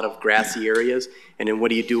have a lot of grassy areas. And then what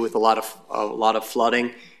do you do with a lot of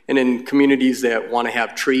flooding? And in communities that want to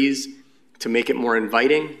have trees to make it more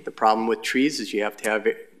inviting, the problem with trees is you have to have,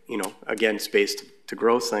 again, space to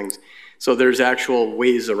grow things. So there's actual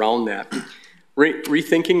ways around that.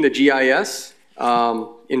 Rethinking the GIS,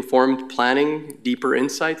 informed planning, deeper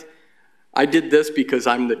insights. I did this because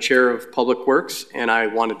I'm the chair of Public Works and I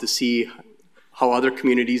wanted to see how other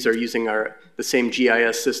communities are using the same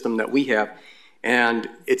GIS system that we have. And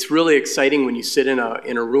it's really exciting when you sit in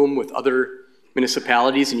a room with other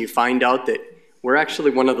municipalities and you find out that we're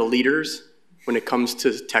actually one of the leaders when it comes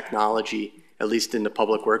to technology, at least in the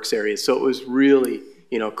Public Works area. So it was really,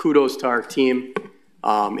 kudos to our team.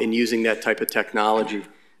 in using that type of technology.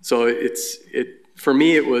 So for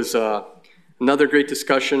me, it was another great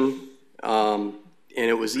discussion, and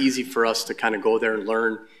it was easy for us to kind of go there and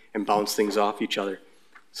learn and bounce things off each other.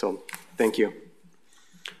 So thank you.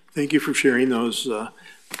 Thank you for sharing those,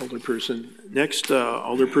 Alderperson. Next,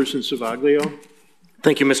 Alderperson Savaglio.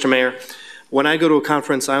 Thank you, Mr. Mayor. When I go to a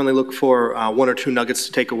conference, I only look for one or two nuggets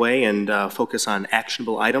to take away and focus on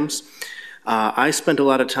actionable items. I spent a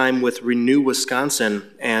lot of time with Renew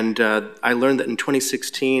Wisconsin, and I learned that in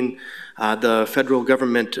 2016, the federal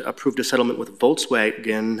government approved a settlement with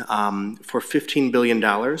Volkswagen for $15 billion.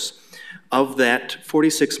 Of that,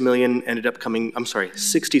 67 million ended up coming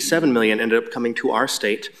to our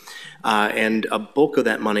state, and a bulk of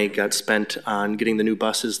that money got spent on getting the new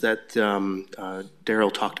buses that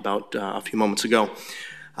Darrell talked about a few moments ago.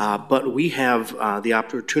 But we have the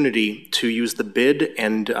opportunity to use the bid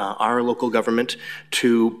and our local government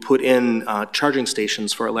to put in charging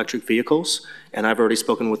stations for electric vehicles. And I've already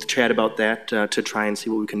spoken with Chad about that to try and see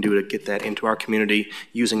what we can do to get that into our community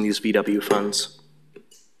using these VW funds.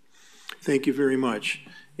 Thank you very much.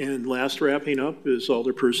 And last wrapping up is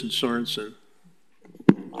Alderperson Sorensen.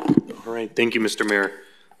 All right, thank you, Mr. Mayor.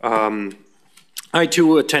 I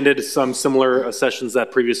too attended some similar sessions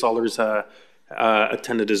that previous alders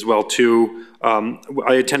attended as well too.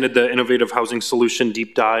 I attended the Innovative Housing Solution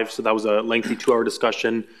Deep Dive, so that was a lengthy 2-hour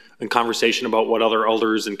discussion and conversation about what other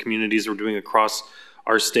alders and communities are doing across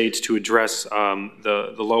our states to address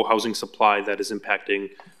the low housing supply that is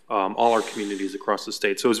impacting all our communities across the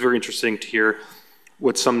state. So it was very interesting to hear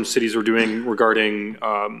what some cities are doing regarding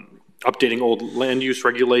updating old land use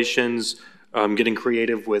regulations, getting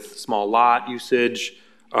creative with small lot usage,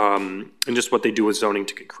 and just what they do with zoning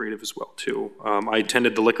to get creative as well too. I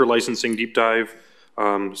attended the liquor licensing deep dive,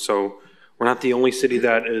 so we're not the only city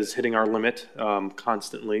that is hitting our limit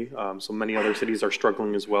constantly. So many other cities are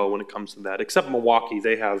struggling as well when it comes to that, except Milwaukee.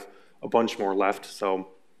 They have a bunch more left. So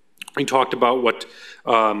we talked about what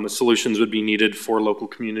solutions would be needed for local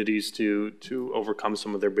communities to overcome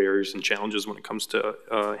some of their barriers and challenges when it comes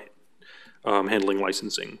to handling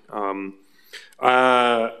licensing.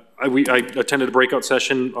 I attended a breakout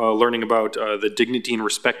session learning about the Dignity and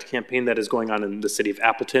Respect campaign that is going on in the city of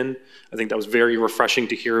Appleton. I think that was very refreshing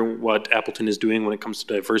to hear what Appleton is doing when it comes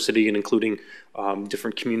to diversity and including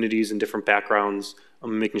different communities and different backgrounds,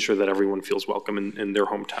 making sure that everyone feels welcome in their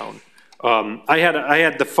hometown. I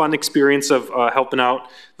had the fun experience of helping out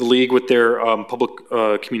the league with their public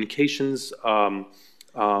communications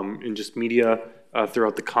and just media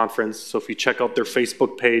throughout the conference. So if you check out their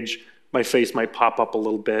Facebook page, my face might pop up a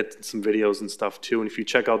little bit, and some videos and stuff too. And if you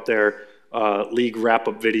check out their league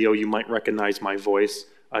wrap-up video, you might recognize my voice.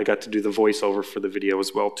 I got to do the voiceover for the video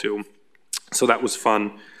as well too. So that was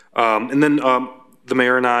fun. And then the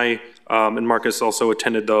mayor and I and Marcus also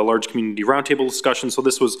attended the large community roundtable discussion. So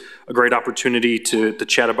this was a great opportunity to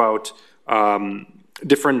chat about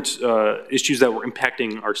different issues that were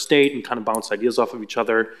impacting our state and kind of bounce ideas off of each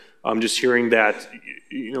other. Just hearing that,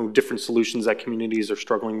 different solutions that communities are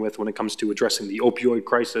struggling with when it comes to addressing the opioid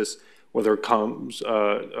crisis, whether it comes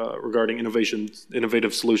regarding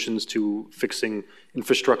innovative solutions to fixing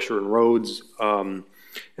infrastructure and roads, and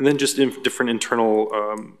then just different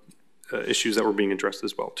internal issues that were being addressed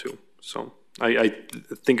as well too. So I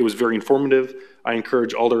think it was very informative. I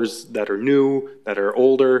encourage alders that are new, that are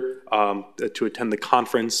older, to attend the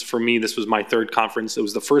conference. For me, this was my third conference. It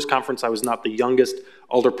was the first conference I was not the youngest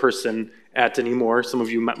alder person at anymore. Some of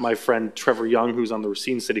you met my friend Trevor Young, who's on the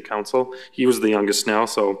Racine City Council. He was the youngest now,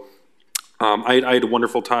 so I had a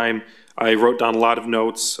wonderful time. I wrote down a lot of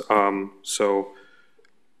notes, so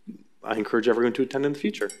I encourage everyone to attend in the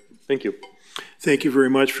future. Thank you. Thank you very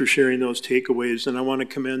much for sharing those takeaways, and I want to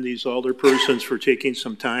commend these alderpersons for taking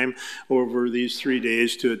some time over these 3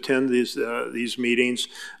 days to attend these meetings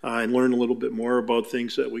and learn a little bit more about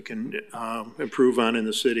things that we can improve on in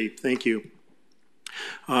the city. Thank you.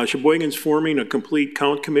 Sheboygan's forming a complete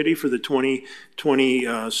count committee for the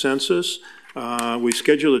 2020 census. We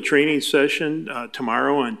scheduled a training session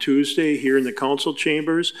tomorrow on Tuesday here in the council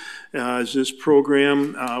chambers, as this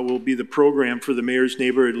program will be the program for the Mayor's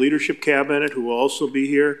Neighborhood Leadership Cabinet, who will also be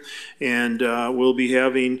here. And we'll be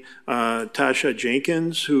having Tasha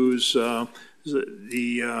Jenkins, who's the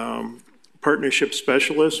partnership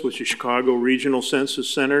specialist with the Chicago Regional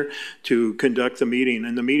Census Center, to conduct the meeting.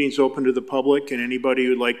 And the meeting's open to the public, and anybody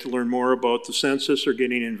who'd like to learn more about the census or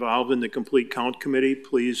getting involved in the Complete Count Committee,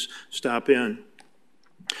 please stop in.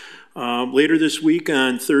 Later this week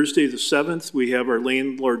on Thursday the 7th, we have our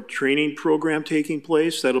landlord training program taking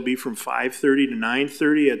place. That'll be from 5:30 to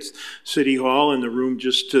 9:30 at City Hall in the room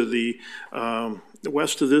just to the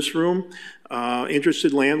west of this room.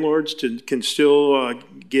 Interested landlords can still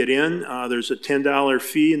get in. There's a $10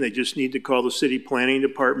 fee, and they just need to call the city planning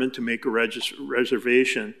department to make a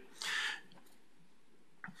reservation.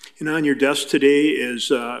 And on your desk today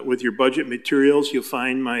is, with your budget materials, you'll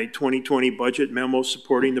find my 2020 budget memo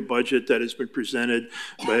supporting the budget that has been presented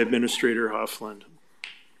by Administrator Huffland.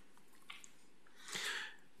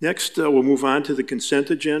 Next, we'll move on to the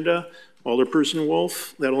consent agenda. Alderperson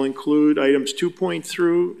Wolf, that'll include items 2.2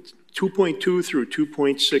 through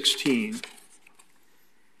 2.16.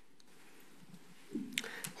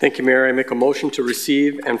 Thank you, Mayor. I make a motion to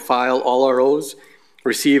receive and file all ROs,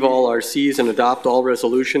 receive all RCs, and adopt all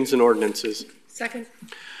resolutions and ordinances. Second.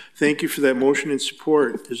 Thank you for that motion and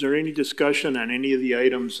support. Is there any discussion on any of the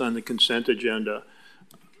items on the consent agenda?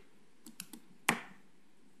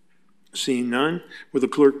 Seeing none, will the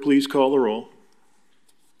clerk please call the roll?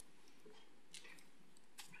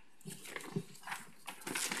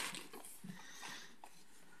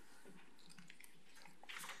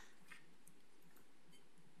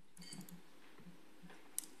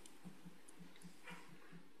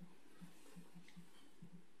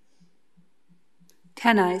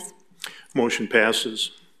 Ten ayes. Motion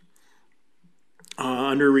passes.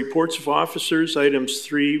 Under reports of officers, items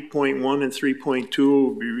 3.1 and 3.2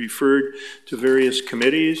 will be referred to various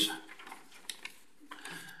committees.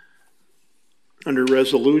 Under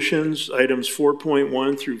resolutions, items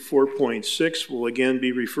 4.1 through 4.6 will again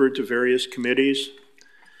be referred to various committees.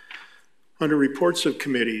 Under reports of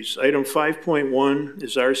committees, item 5.1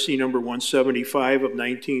 is RC number 175 of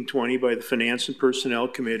 1920 by the Finance and Personnel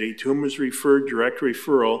Committee, to whom was referred direct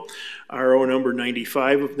referral, RO number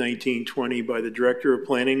 95 of 1920 by the Director of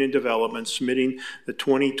Planning and Development, submitting the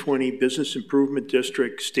 2020 Business Improvement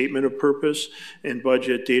District Statement of Purpose and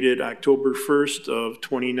Budget dated October 1st of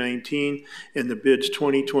 2019 and the BID's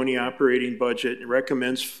 2020 operating budget, and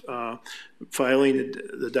recommends filing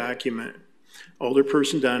the document.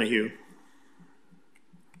 Alderperson Donahue.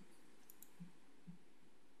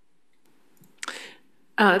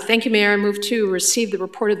 Thank you, Mayor. I move to receive the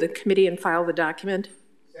report of the committee and file the document.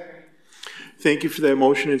 Thank you for that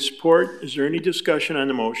motion and support. Is there any discussion on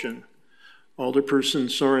the motion? Alderperson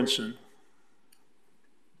Sorensen.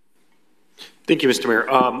 Thank you, Mr. Mayor.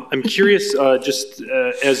 I'm curious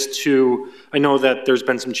as to, I know that there's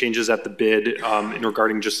been some changes at the bid in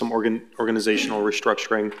regarding just some organizational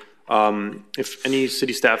restructuring. If any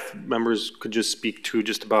city staff members could just speak to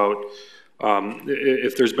just about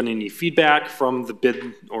if there's been any feedback from the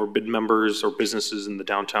bid or bid members or businesses in the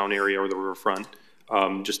downtown area or the riverfront,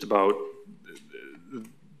 just about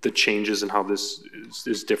the changes and how this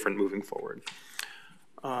is different moving forward.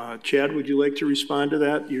 Chad, would you like to respond to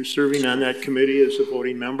that? You're serving on that committee as a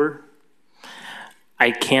voting member. I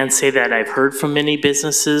can't say that I've heard from many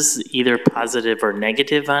businesses, either positive or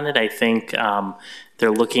negative on it. I think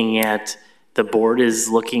they're looking at, the board is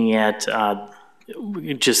looking at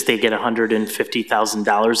just they get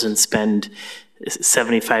 $150,000 and spend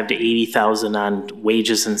 $75,000 to $80,000 on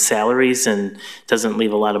wages and salaries, and doesn't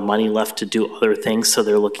leave a lot of money left to do other things. So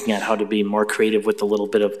they're looking at how to be more creative with the little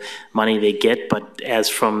bit of money they get. But as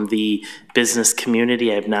from the business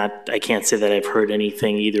community, I can't say that I've heard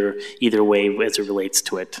anything either way as it relates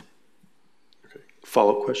to it. Okay.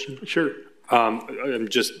 Follow-up question? Sure. I'm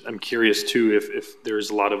curious too if there's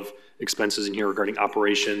a lot of expenses in here regarding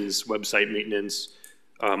operations, website maintenance,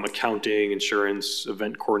 accounting, insurance,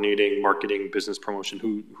 event coordinating, marketing, business promotion.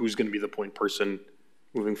 Who's going to be the point person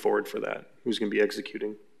moving forward for that? Who's going to be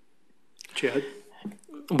executing? Chad?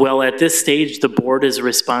 Well, at this stage, the board is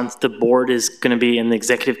going to be in the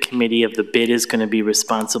executive committee of the bid is going to be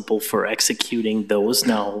responsible for executing those.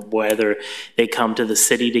 Now, whether they come to the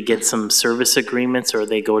city to get some service agreements or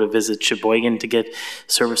they go to visit Sheboygan to get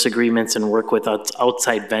service agreements and work with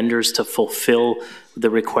outside vendors to fulfill the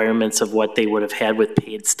requirements of what they would have had with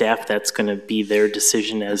paid staff, that's going to be their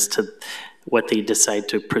decision as to what they decide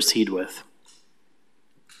to proceed with.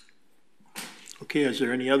 Okay, is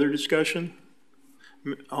there any other discussion?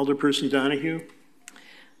 Alderperson Donahue?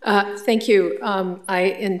 Thank you.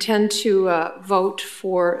 I intend to vote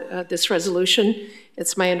for this resolution.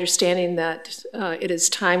 It's my understanding that it is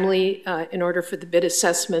timely in order for the bid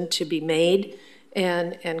assessment to be made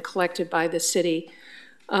and collected by the city.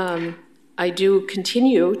 I do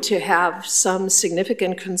continue to have some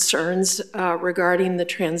significant concerns regarding the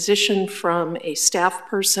transition from a staff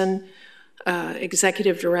person,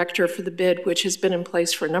 executive director for the bid, which has been in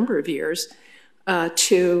place for a number of years,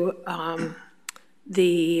 to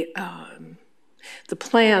the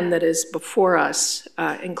plan that is before us,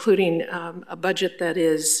 including a budget that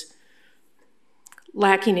is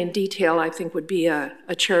lacking in detail, I think would be a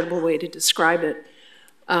charitable way to describe it.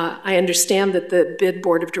 I understand that the bid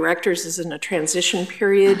board of directors is in a transition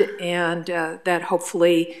period and that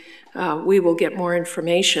hopefully we will get more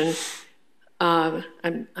information.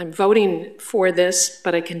 I'm voting for this,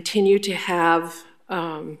 but I continue to have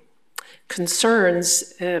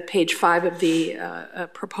concerns. Page 5 of the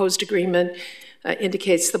proposed agreement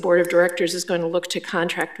indicates the board of directors is going to look to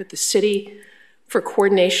contract with the city for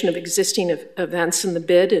coordination of existing events in the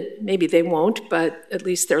bid. Maybe they won't, but at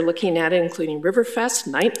least they're looking at it, including Riverfest,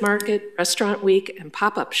 Night Market, Restaurant Week, and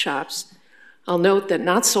pop-up shops. I'll note that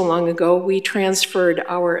not so long ago, we transferred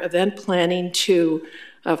our event planning to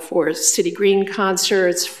for City Green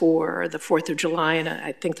concerts, for the 4th of July, and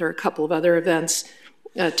I think there are a couple of other events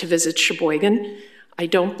to visit Sheboygan. I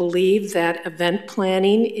don't believe that event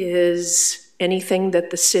planning is anything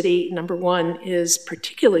that the city, number one, is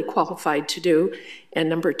particularly qualified to do, and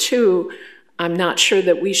number two, I'm not sure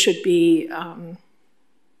that we should be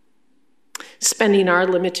spending our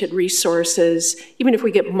limited resources, even if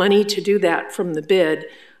we get money to do that from the bid.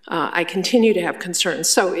 I continue to have concerns.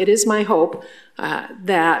 So it is my hope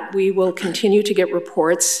that we will continue to get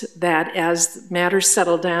reports that as matters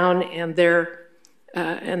settle down and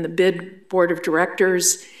the bid board of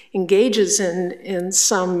directors engages in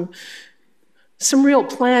some real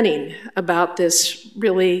planning about this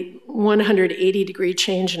really 180-degree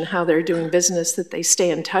change in how they're doing business, that they stay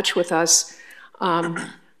in touch with us. I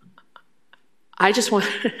just want,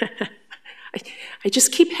 I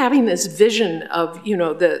just keep having this vision of, you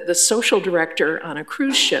know, the social director on a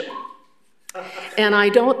cruise ship. And I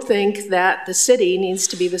don't think that the city needs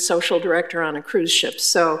to be the social director on a cruise ship.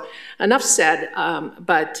 So enough said,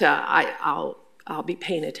 but I'll be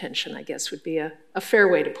paying attention, I guess would be a fair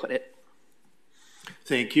way to put it.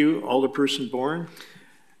 Thank you. Alderperson Bourne.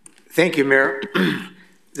 Thank you, Mayor.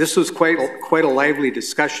 This was quite a lively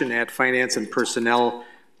discussion at Finance and Personnel,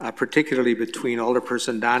 particularly between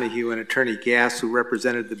Alderperson Donahue and Attorney Gass, who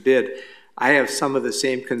represented the bid. I have some of the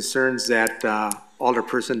same concerns that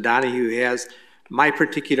Alderperson Donahue has. My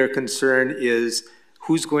particular concern is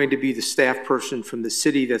who's going to be the staff person from the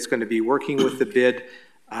city that's going to be working with the bid.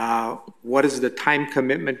 What is the time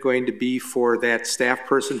commitment going to be for that staff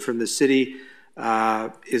person from the city?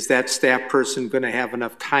 Is that staff person going to have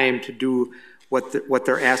enough time to do what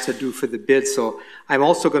they're asked to do for the bid? So I'm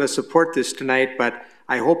also going to support this tonight, but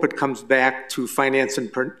I hope it comes back to Finance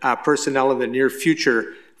and Personnel in the near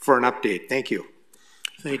future for an update. Thank you.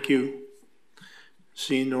 Thank you.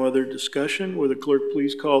 Seeing no other discussion, will the clerk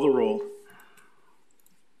please call the roll?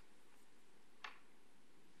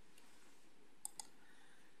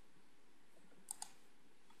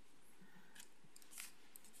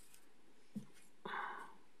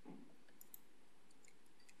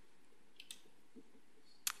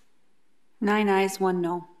 Nine ayes, 1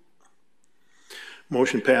 no.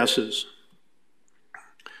 Motion passes.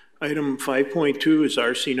 Item 5.2 is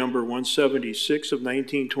RC number 176 of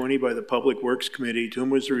 1920 by the Public Works Committee, to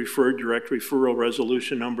whom was the referred direct referral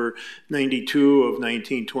resolution number 92 of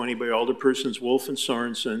 1920 by Alderpersons Wolf and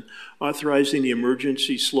Sorensen, authorizing the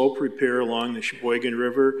emergency slope repair along the Sheboygan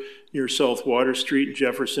River near South Water Street and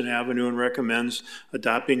Jefferson Avenue, and recommends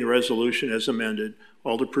adopting the resolution as amended.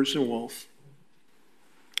 Alderperson Wolf.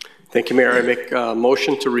 Thank you, Mayor. I make a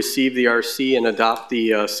motion to receive the RC and adopt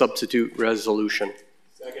the substitute resolution.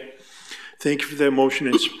 Second. Thank you for that motion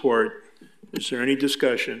and support. Is there any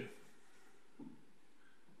discussion?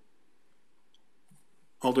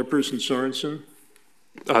 Alderperson Sorensen.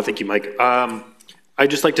 Thank you, Mike. I'd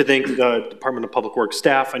just like to thank the Department of Public Works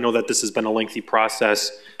staff. I know that this has been a lengthy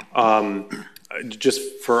process.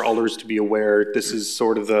 Just for alders to be aware, this is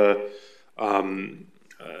sort of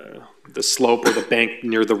the slope or the bank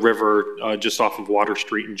near the river, just off of Water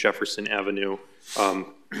Street and Jefferson Avenue,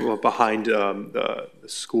 behind the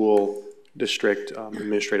school district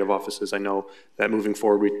administrative offices. I know that moving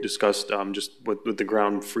forward, we discussed just with the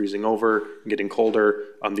ground freezing over, getting colder,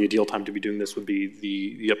 the ideal time to be doing this would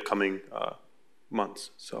be the upcoming months.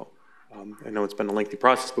 So I know it's been a lengthy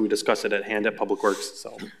process, but we discussed it at hand at Public Works,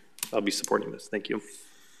 so I'll be supporting this. Thank you.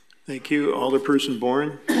 Thank you. Alderperson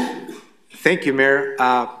Bourne. Thank you, Mayor.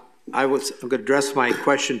 I'm going to address my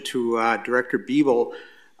question to Director Biebel.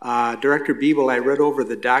 Director Biebel, I read over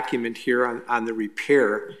the document here on the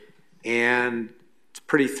repair, and it's a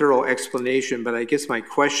pretty thorough explanation, but I guess my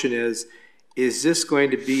question is this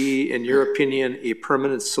going to be, in your opinion, a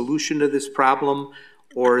permanent solution to this problem,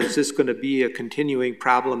 or is this going to be a continuing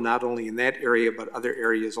problem not only in that area but other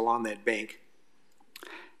areas along that bank?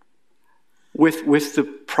 With the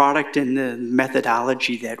product and the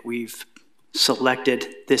methodology that we've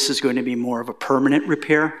selected, this is going to be more of a permanent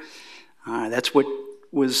repair. That's what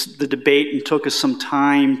was the debate and took us some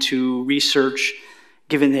time to research,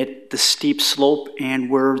 given that the steep slope and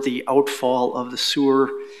where the outfall of the sewer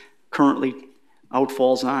currently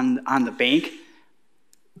outfalls on the bank.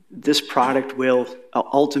 This product will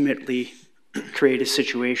ultimately create a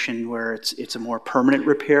situation where it's a more permanent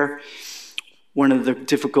repair. One of the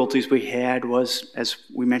difficulties we had was, as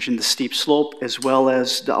we mentioned, the steep slope, as well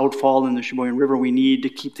as the outfall in the Sheboygan River. We need to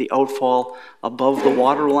keep the outfall above the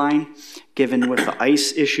water line, given with the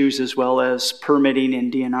ice issues, as well as permitting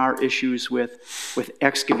and DNR issues with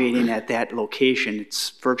excavating at that location.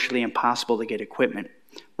 It's virtually impossible to get equipment.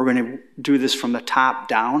 We're going to do this from the top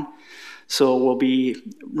down. So we'll be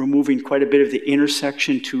removing quite a bit of the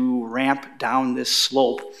intersection to ramp down this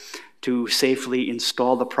slope to safely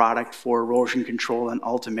install the product for erosion control and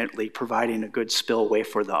ultimately providing a good spillway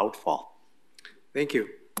for the outfall. Thank you.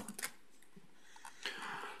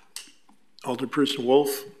 Alderperson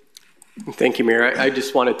Wolf. Thank you, Mayor. I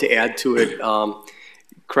just wanted to add to it.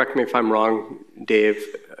 Correct me if I'm wrong, Dave.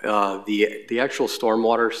 The actual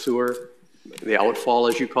stormwater sewer, the outfall,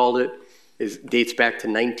 as you called it, dates back to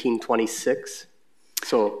 1926.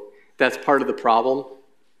 So that's part of the problem.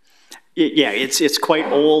 Yeah, it's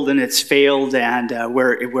quite old and it's failed, and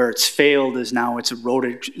where it's failed is now it's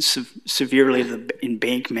eroded severely the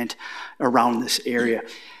embankment around this area.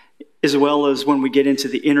 As well as when we get into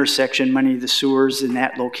the intersection, many of the sewers in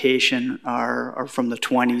that location are from the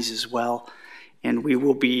 20s as well. And we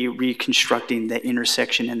will be reconstructing the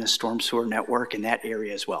intersection in the storm sewer network in that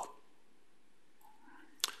area as well.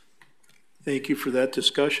 Thank you for that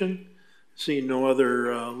discussion. Seeing no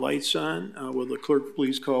other lights on, will the clerk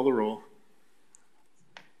please call the roll?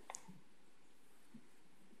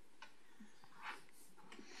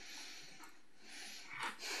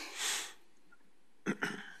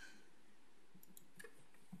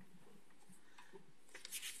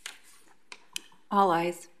 All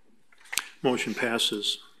ayes. Motion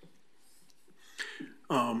passes.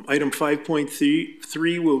 Item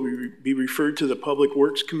 5.3 will be referred to the Public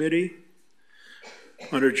Works Committee.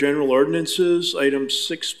 Under General Ordinances, items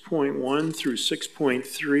 6.1 through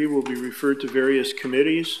 6.3 will be referred to various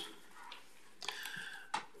committees.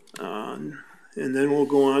 And then we'll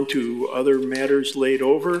go on to other matters laid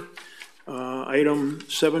over. Item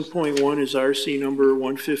 7.1 is RC number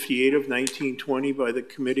 158 of 1920 by the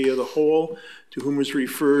Committee of the Whole, to whom was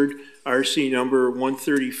referred RC number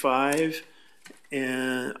 135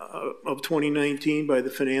 and of 2019 by the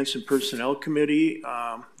Finance and Personnel Committee.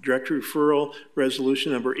 Direct referral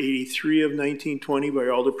resolution number 83 of 1920 by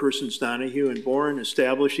Alderpersons Donahue and Bourne,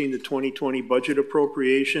 establishing the 2020 budget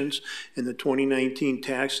appropriations and the 2019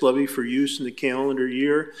 tax levy for use in the calendar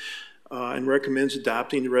year, and recommends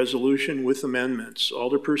adopting the resolution with amendments.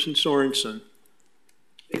 Alderperson Sorensen.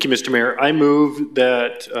 Thank you, Mr. Mayor. I move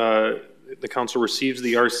that the council receives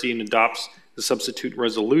the RC and adopts the substitute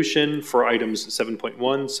resolution for items 7.1,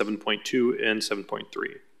 7.2, and 7.3.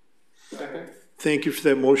 Second. Thank you for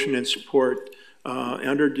that motion and support.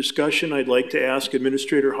 Under discussion, I'd like to ask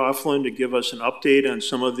Administrator Hoffland to give us an update on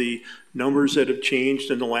some of the numbers that have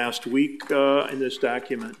changed in the last week in this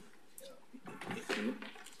document.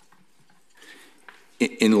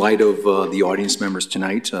 In light of the audience members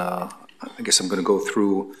tonight, I guess I'm going to go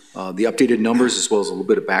through the updated numbers as well as a little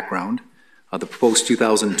bit of background. The proposed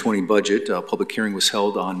 2020 budget public hearing was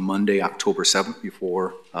held on Monday, October 7th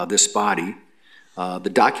before this body. The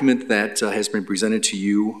document that has been presented to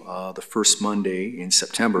you the first Monday in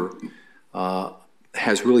September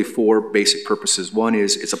has really four basic purposes. One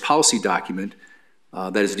is it's a policy document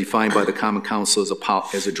that is defined by the Common Council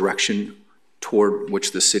as a direction toward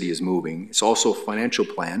which the city is moving. It's also a financial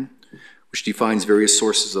plan, which defines various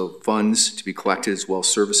sources of funds to be collected, as well as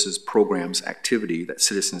services, programs, activity that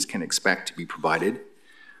citizens can expect to be provided.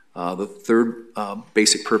 The third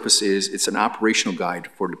basic purpose is it's an operational guide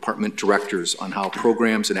for department directors on how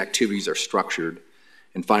programs and activities are structured.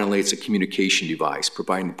 And finally, it's a communication device,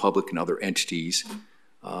 providing the public and other entities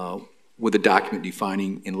with a document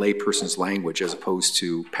defining in layperson's language as opposed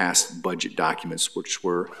to past budget documents, which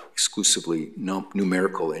were exclusively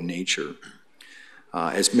numerical in nature.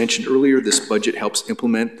 As mentioned earlier, this budget helps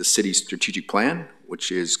implement the city's strategic plan,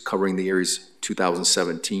 which is covering the areas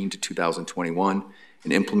 2017 to 2021,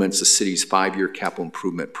 and implements the city's 5-year capital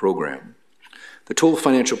improvement program. The total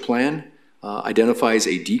financial plan identifies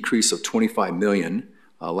a decrease of $25 million.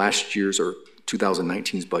 Last year's or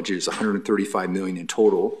 2019's budget is $135 million in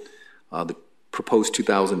total. The proposed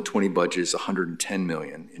 2020 budget is $110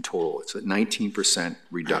 million in total. It's a 19%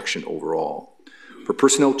 reduction overall. For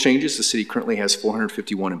personnel changes, the city currently has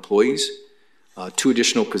 451 employees. 2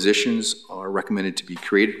 additional positions are recommended to be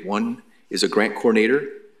created. One is a grant coordinator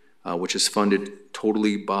which is funded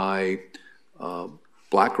totally by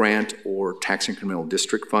block grant or tax incremental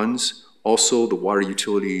district funds. Also, the water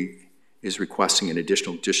utility is requesting an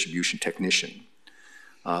additional distribution technician.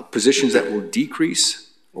 Positions that will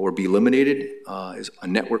decrease or be eliminated is a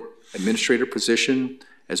network administrator position,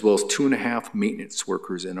 as well as 2.5 maintenance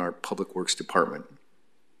workers in our Public Works Department.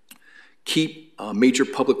 Key major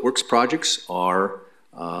public works projects are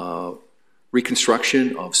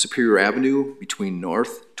reconstruction of Superior Avenue between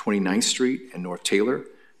North 29th Street and North Taylor.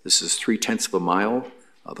 This is 0.3 of a mile.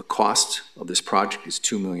 The cost of this project is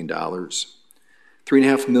 $2 million.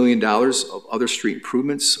 $3.5 million of other street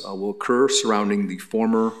improvements will occur surrounding the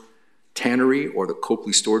former tannery or the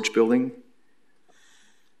Copley Storage Building.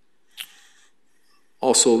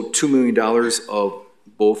 Also, $2 million of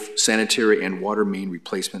both sanitary and water main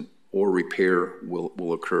replacement or repair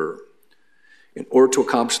will occur. In order to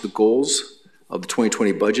accomplish the goals of the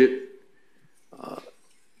 2020 budget,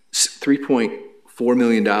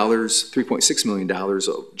 $3.6 million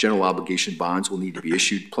of general obligation bonds will need to be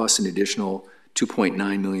issued, plus an additional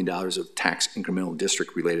 $2.9 million of tax incremental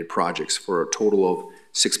district related projects for a total of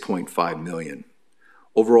 $6.5 million.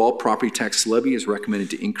 Overall, property tax levy is recommended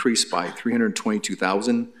to increase by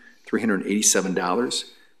 $322,387.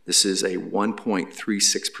 This is a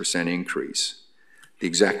 1.36% increase. The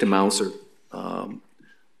exact amounts are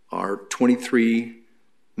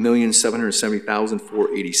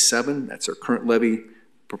 $23,770,487. That's our current levy.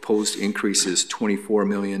 Proposed increase is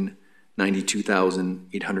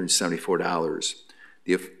 $24,092,874.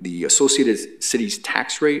 The Associated Cities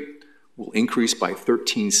tax rate will increase by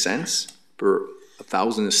 13 cents per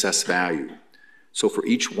 1,000 assessed value. So for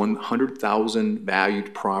each 100,000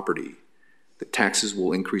 valued property, the taxes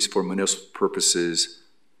will increase for municipal purposes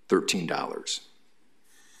 $13.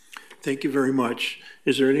 Thank you very much.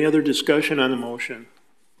 Is there any other discussion on the motion?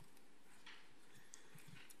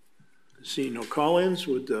 Seeing no call-ins,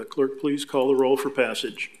 would the clerk please call the roll for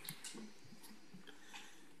passage?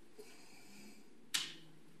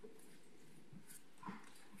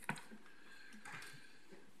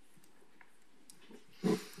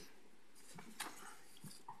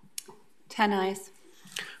 Ten ayes.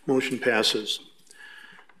 Motion passes.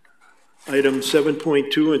 Item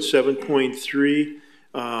 7.2 and 7.3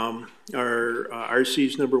 are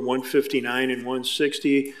RCs number 159 and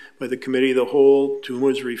 160 by the Committee of the Whole, to whom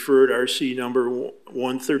was referred RC number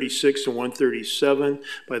 136 and 137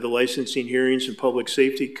 by the Licensing, Hearings, and Public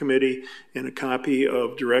Safety Committee, and a copy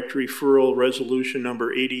of Direct Referral Resolution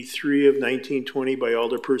number 83 of 1920 by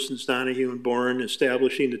Alderpersons Donahue and Boren,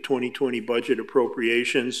 establishing the 2020 budget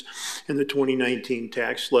appropriations and the 2019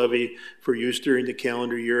 tax levy for use during the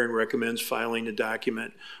calendar year, and recommends filing the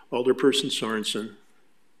document. Alderperson Sorensen.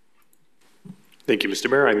 Thank you, Mr.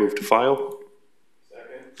 Mayor. I move to file.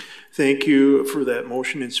 Second. Thank you for that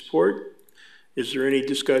motion and support. Is there any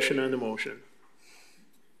discussion on the motion?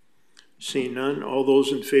 Seeing none, all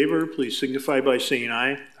those in favor, please signify by saying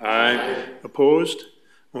aye. Aye. Opposed?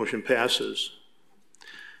 Motion passes.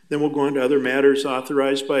 Then we'll go on to other matters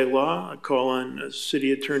authorized by law. I call on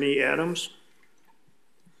City Attorney Adams.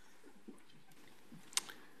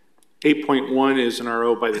 8.1 is an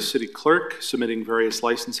RO by the City Clerk submitting various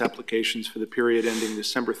license applications for the period ending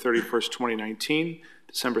December 31st, 2019,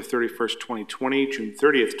 December 31st, 2020, June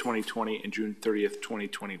 30th, 2020, and June 30th,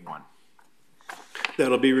 2021.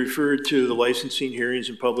 That'll be referred to the Licensing, Hearings,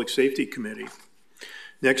 and Public Safety Committee.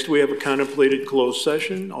 Next, we have a contemplated closed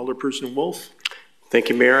session. Alderperson Wolf. Thank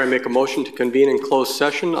you, Mayor. I make a motion to convene in closed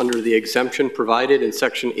session under the exemption provided in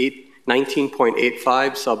Section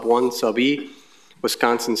 19.85, Sub 1, Sub E,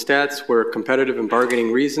 Wisconsin Stats, where competitive and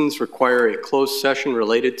bargaining reasons require a closed session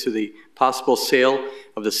related to the possible sale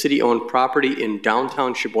of the city-owned property in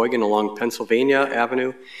downtown Sheboygan along Pennsylvania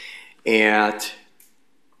Avenue at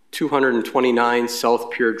 229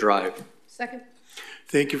 South Pier Drive. Second.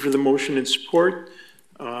 Thank you for the motion and support.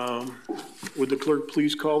 Would the clerk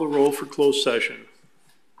please call the roll for closed session?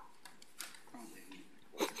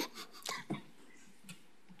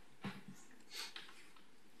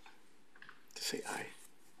 Say aye.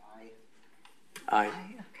 Aye.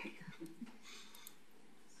 Aye. Okay.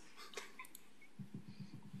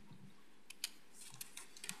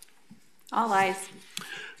 All ayes.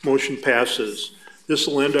 Motion passes. This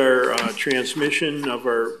will end our transmission of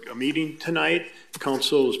our meeting tonight.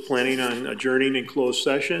 Council is planning on adjourning in closed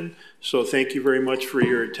session. So thank you very much for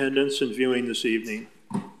your attendance and viewing this evening.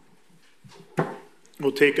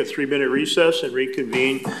 We'll take a 3-minute recess and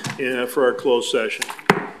reconvene for our closed session.